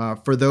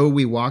 For though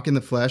we walk in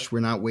the flesh, we're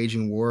not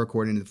waging war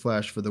according to the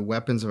flesh. For the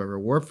weapons of our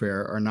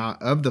warfare are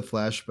not of the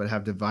flesh, but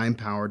have divine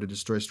power to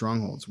destroy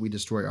strongholds. We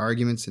destroy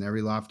arguments and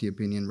every lofty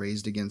opinion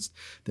raised against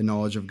the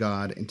knowledge of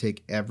God, and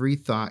take every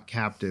thought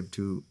captive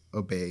to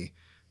obey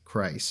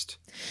Christ.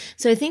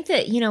 So I think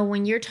that,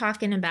 when you're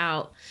talking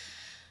about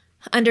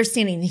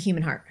understanding the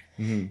human heart,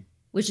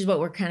 which is what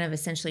we're kind of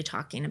essentially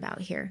talking about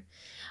here,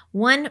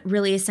 one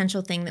really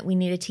essential thing that we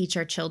need to teach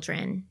our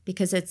children,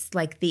 because it's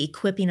like the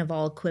equipping of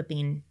all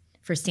equipping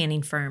for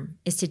standing firm,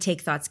 is to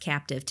take thoughts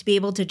captive, to be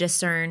able to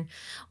discern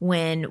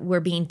when we're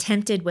being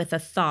tempted with a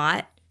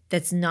thought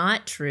that's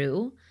not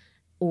true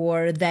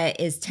or that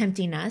is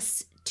tempting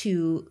us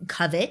to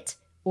covet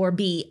or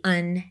be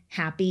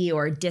unhappy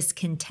or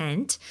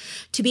discontent,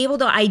 to be able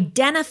to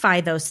identify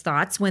those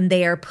thoughts when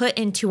they are put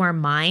into our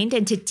mind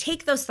and to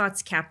take those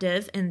thoughts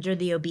captive under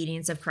the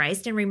obedience of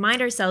Christ and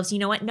remind ourselves, you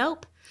know what?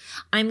 Nope.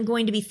 I'm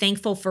going to be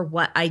thankful for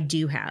what I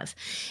do have.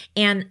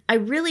 And I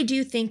really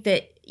do think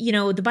that,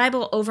 the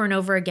Bible over and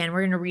over again,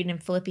 we're going to read in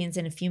Philippians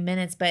in a few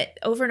minutes, but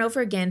over and over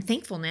again,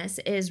 thankfulness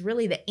is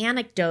really the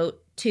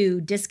antidote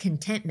to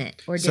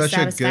discontentment or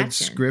dissatisfaction. Such a good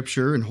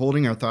scripture, and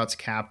holding our thoughts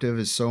captive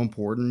is so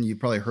important. You've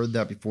probably heard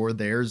that before.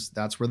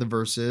 That's where the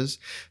verse is.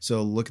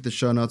 So look at the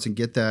show notes and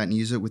get that and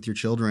use it with your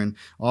children.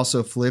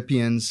 Also,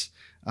 Philippians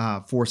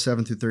 4,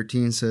 7 through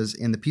 13 says,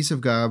 and the peace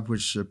of God,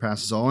 which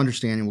surpasses all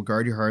understanding, will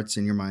guard your hearts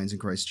and your minds in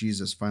Christ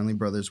Jesus. Finally,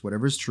 brothers,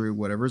 whatever is true,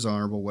 whatever is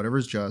honorable, whatever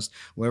is just,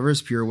 whatever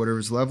is pure, whatever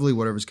is lovely,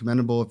 whatever is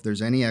commendable, if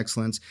there's any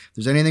excellence, if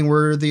there's anything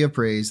worthy of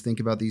praise, think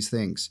about these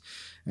things.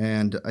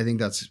 And I think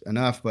that's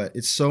enough, but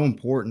it's so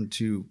important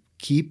to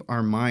keep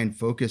our mind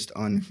focused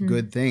on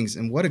good things.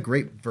 And what a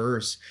great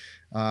verse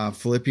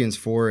Philippians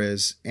 4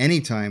 is.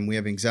 Anytime we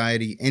have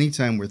anxiety,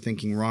 anytime we're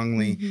thinking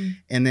wrongly,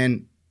 and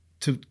then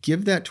to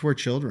give that to our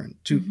children,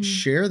 to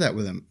share that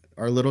with them,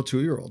 our little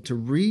 2-year-old, to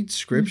read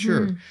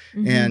scripture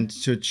and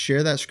to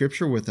share that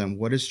scripture with them.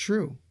 What is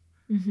true?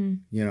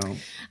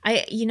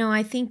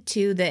 I think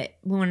too that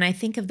when I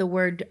think of the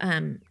word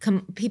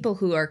people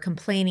who are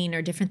complaining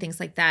or different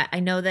things like that, I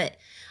know that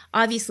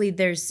obviously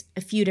there's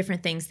a few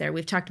different things there.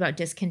 We've talked about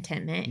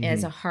discontentment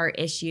as a heart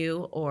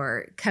issue,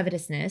 or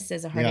covetousness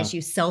as a heart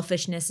issue,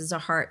 selfishness as a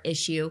heart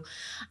issue.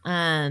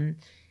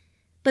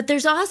 But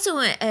there's also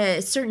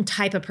a certain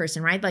type of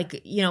person, right?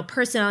 Like,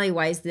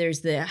 personality-wise,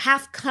 there's the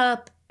half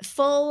cup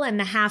full and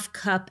the half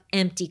cup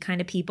empty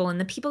kind of people. And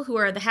the people who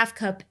are the half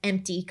cup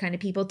empty kind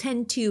of people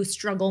tend to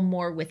struggle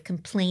more with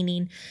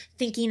complaining,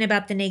 thinking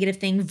about the negative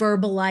thing,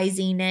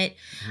 verbalizing it,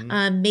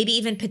 maybe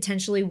even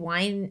potentially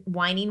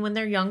whining when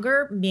they're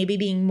younger, maybe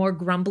being more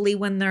grumbly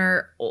when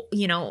they're,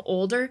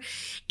 older.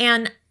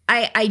 And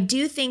I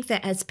do think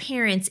that as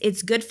parents,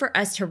 it's good for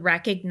us to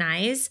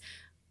recognize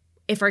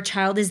if our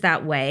child is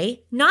that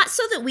way, not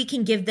so that we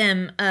can give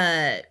them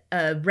a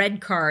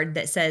red card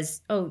that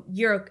says, oh,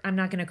 I'm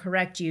not going to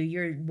correct you.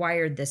 You're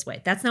wired this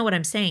way. That's not what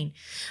I'm saying.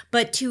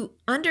 But to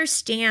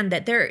understand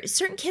that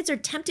certain kids are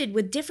tempted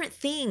with different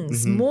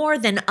things more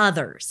than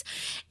others.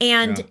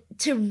 And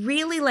to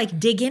really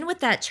dig in with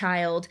that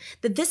child,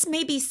 that this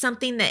may be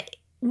something that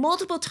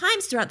multiple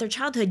times throughout their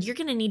childhood, you're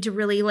going to need to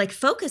really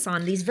focus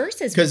on these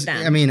verses with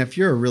them. Because, if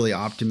you're a really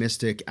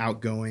optimistic,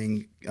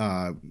 outgoing,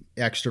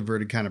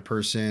 extroverted kind of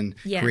person,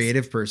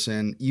 creative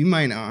person, you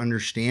might not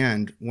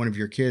understand one of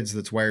your kids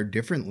that's wired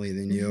differently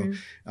than you,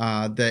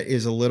 that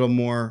is a little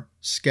more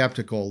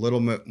skeptical, a little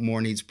bit more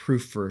needs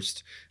proof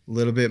first, a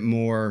little bit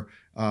more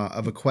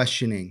of a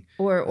questioning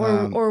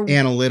or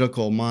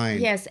analytical mind.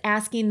 Yes,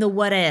 asking the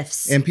what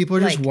ifs. And people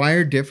are just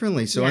wired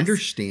differently. So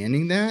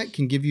understanding that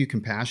can give you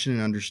compassion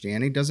and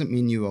understanding. Doesn't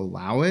mean you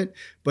allow it,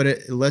 but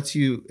it lets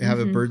you have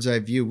a bird's eye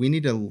view. We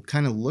need to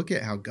kind of look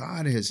at how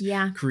God has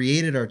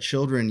created our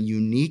children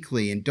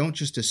uniquely, and don't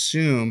just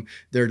assume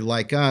they're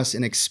like us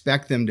and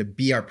expect them to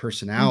be our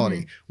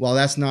personality. While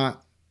that's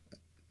not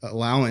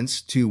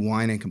allowance to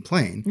whine and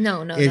complain.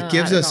 No, it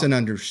gives us an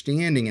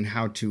understanding in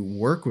how to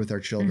work with our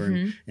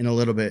children in a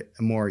little bit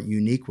more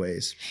unique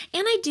ways.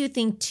 And I do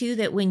think too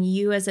that when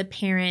you as a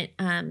parent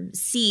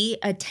see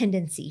a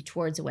tendency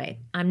towards a way,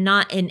 I'm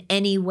not in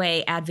any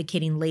way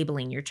advocating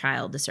labeling your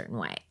child a certain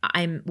way.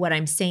 What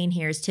I'm saying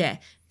here is to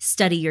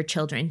study your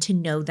children, to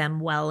know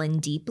them well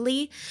and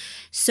deeply,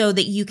 so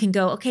that you can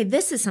go, okay,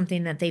 this is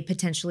something that they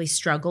potentially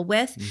struggle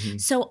with.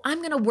 So I'm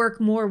going to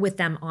work more with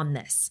them on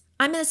this.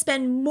 I'm going to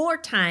spend more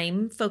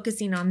time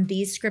focusing on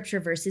these scripture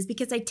verses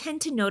because I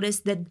tend to notice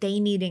that they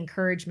need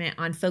encouragement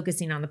on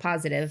focusing on the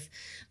positive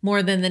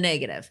more than the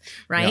negative,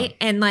 right?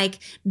 Yeah. And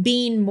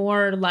being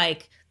more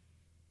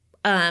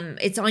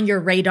it's on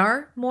your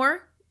radar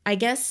more, I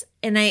guess.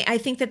 And I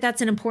think that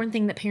that's an important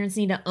thing that parents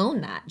need to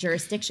own that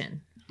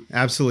jurisdiction.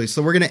 Absolutely.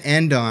 So we're going to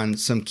end on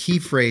some key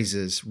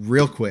phrases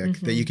real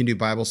quick that you can do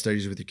Bible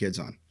studies with your kids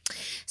on.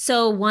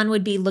 So one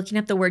would be looking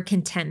up the word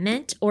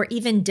contentment or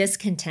even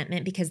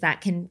discontentment, because that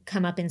can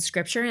come up in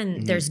scripture,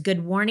 and there's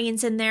good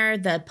warnings in there,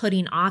 the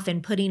putting off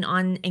and putting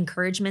on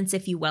encouragements,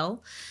 if you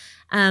will.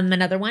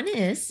 Another one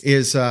is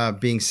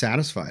being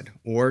satisfied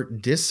or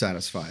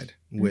dissatisfied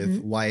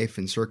with life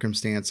and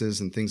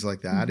circumstances and things like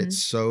that. It's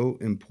so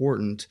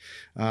important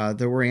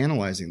that we're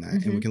analyzing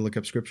that, and we can look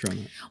up scripture on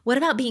that. What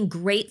about being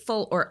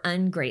grateful or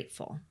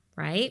ungrateful,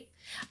 right?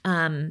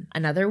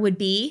 Another would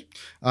be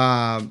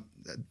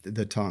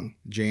the tongue.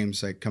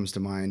 James, that comes to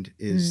mind,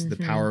 is the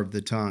power of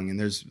the tongue. And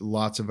there's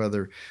lots of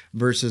other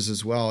verses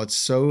as well. It's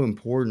so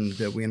important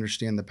that we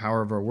understand the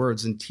power of our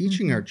words, and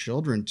teaching our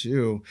children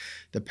too,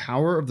 the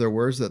power of their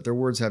words, that their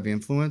words have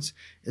influence,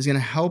 is going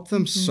to help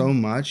them so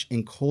much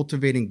in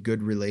cultivating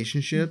good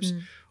relationships.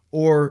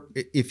 Or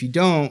if you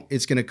don't,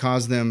 it's going to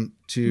cause them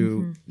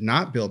to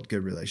not build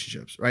good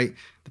relationships, right?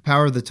 The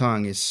power of the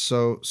tongue is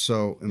so,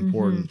 so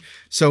important.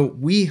 So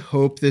we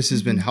hope this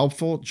has been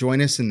helpful. Join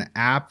us in the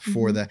app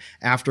for the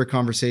after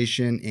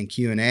conversation and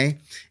Q&A.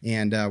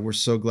 And we're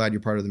so glad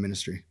you're part of the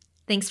ministry.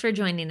 Thanks for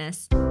joining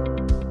us.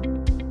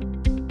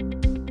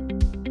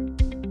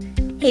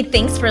 Hey,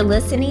 thanks for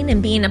listening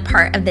and being a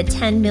part of the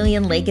 10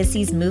 Million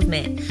Legacies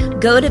movement.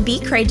 Go to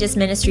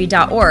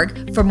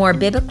becourageousministry.org for more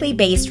biblically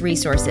based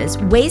resources,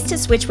 ways to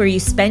switch where you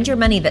spend your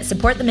money that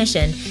support the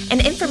mission, and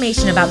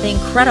information about the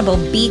incredible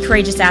Be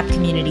Courageous app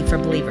community for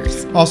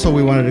believers. Also,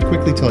 we wanted to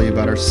quickly tell you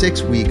about our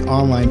 6-week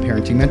online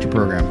parenting mentor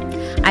program.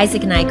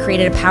 Isaac and I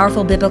created a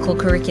powerful biblical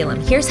curriculum.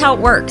 Here's how it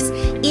works.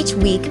 Each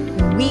week,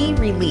 we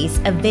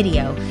release a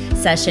video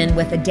session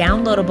with a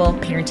downloadable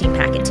parenting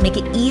packet to make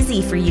it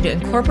easy for you to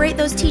incorporate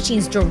those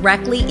teachings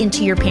directly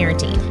into your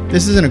parenting.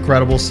 This is an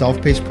incredible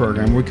self-paced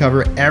program. We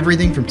cover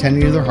everything from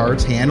tending to their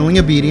hearts, handling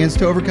obedience,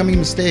 to overcoming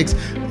mistakes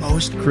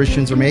most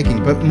Christians are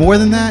making. But more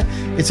than that,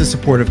 it's a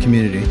supportive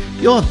community.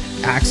 You'll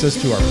have access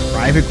to our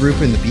private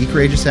group in the Be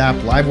Courageous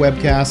app, live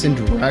webcasts, and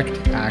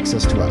direct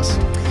access to us.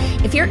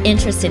 If you're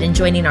interested in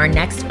joining our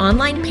next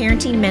online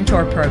parenting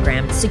mentor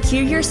program,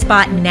 secure your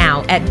spot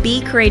now at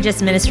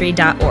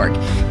becourageousministry.org.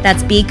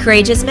 That's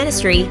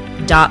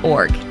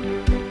becourageousministry.org.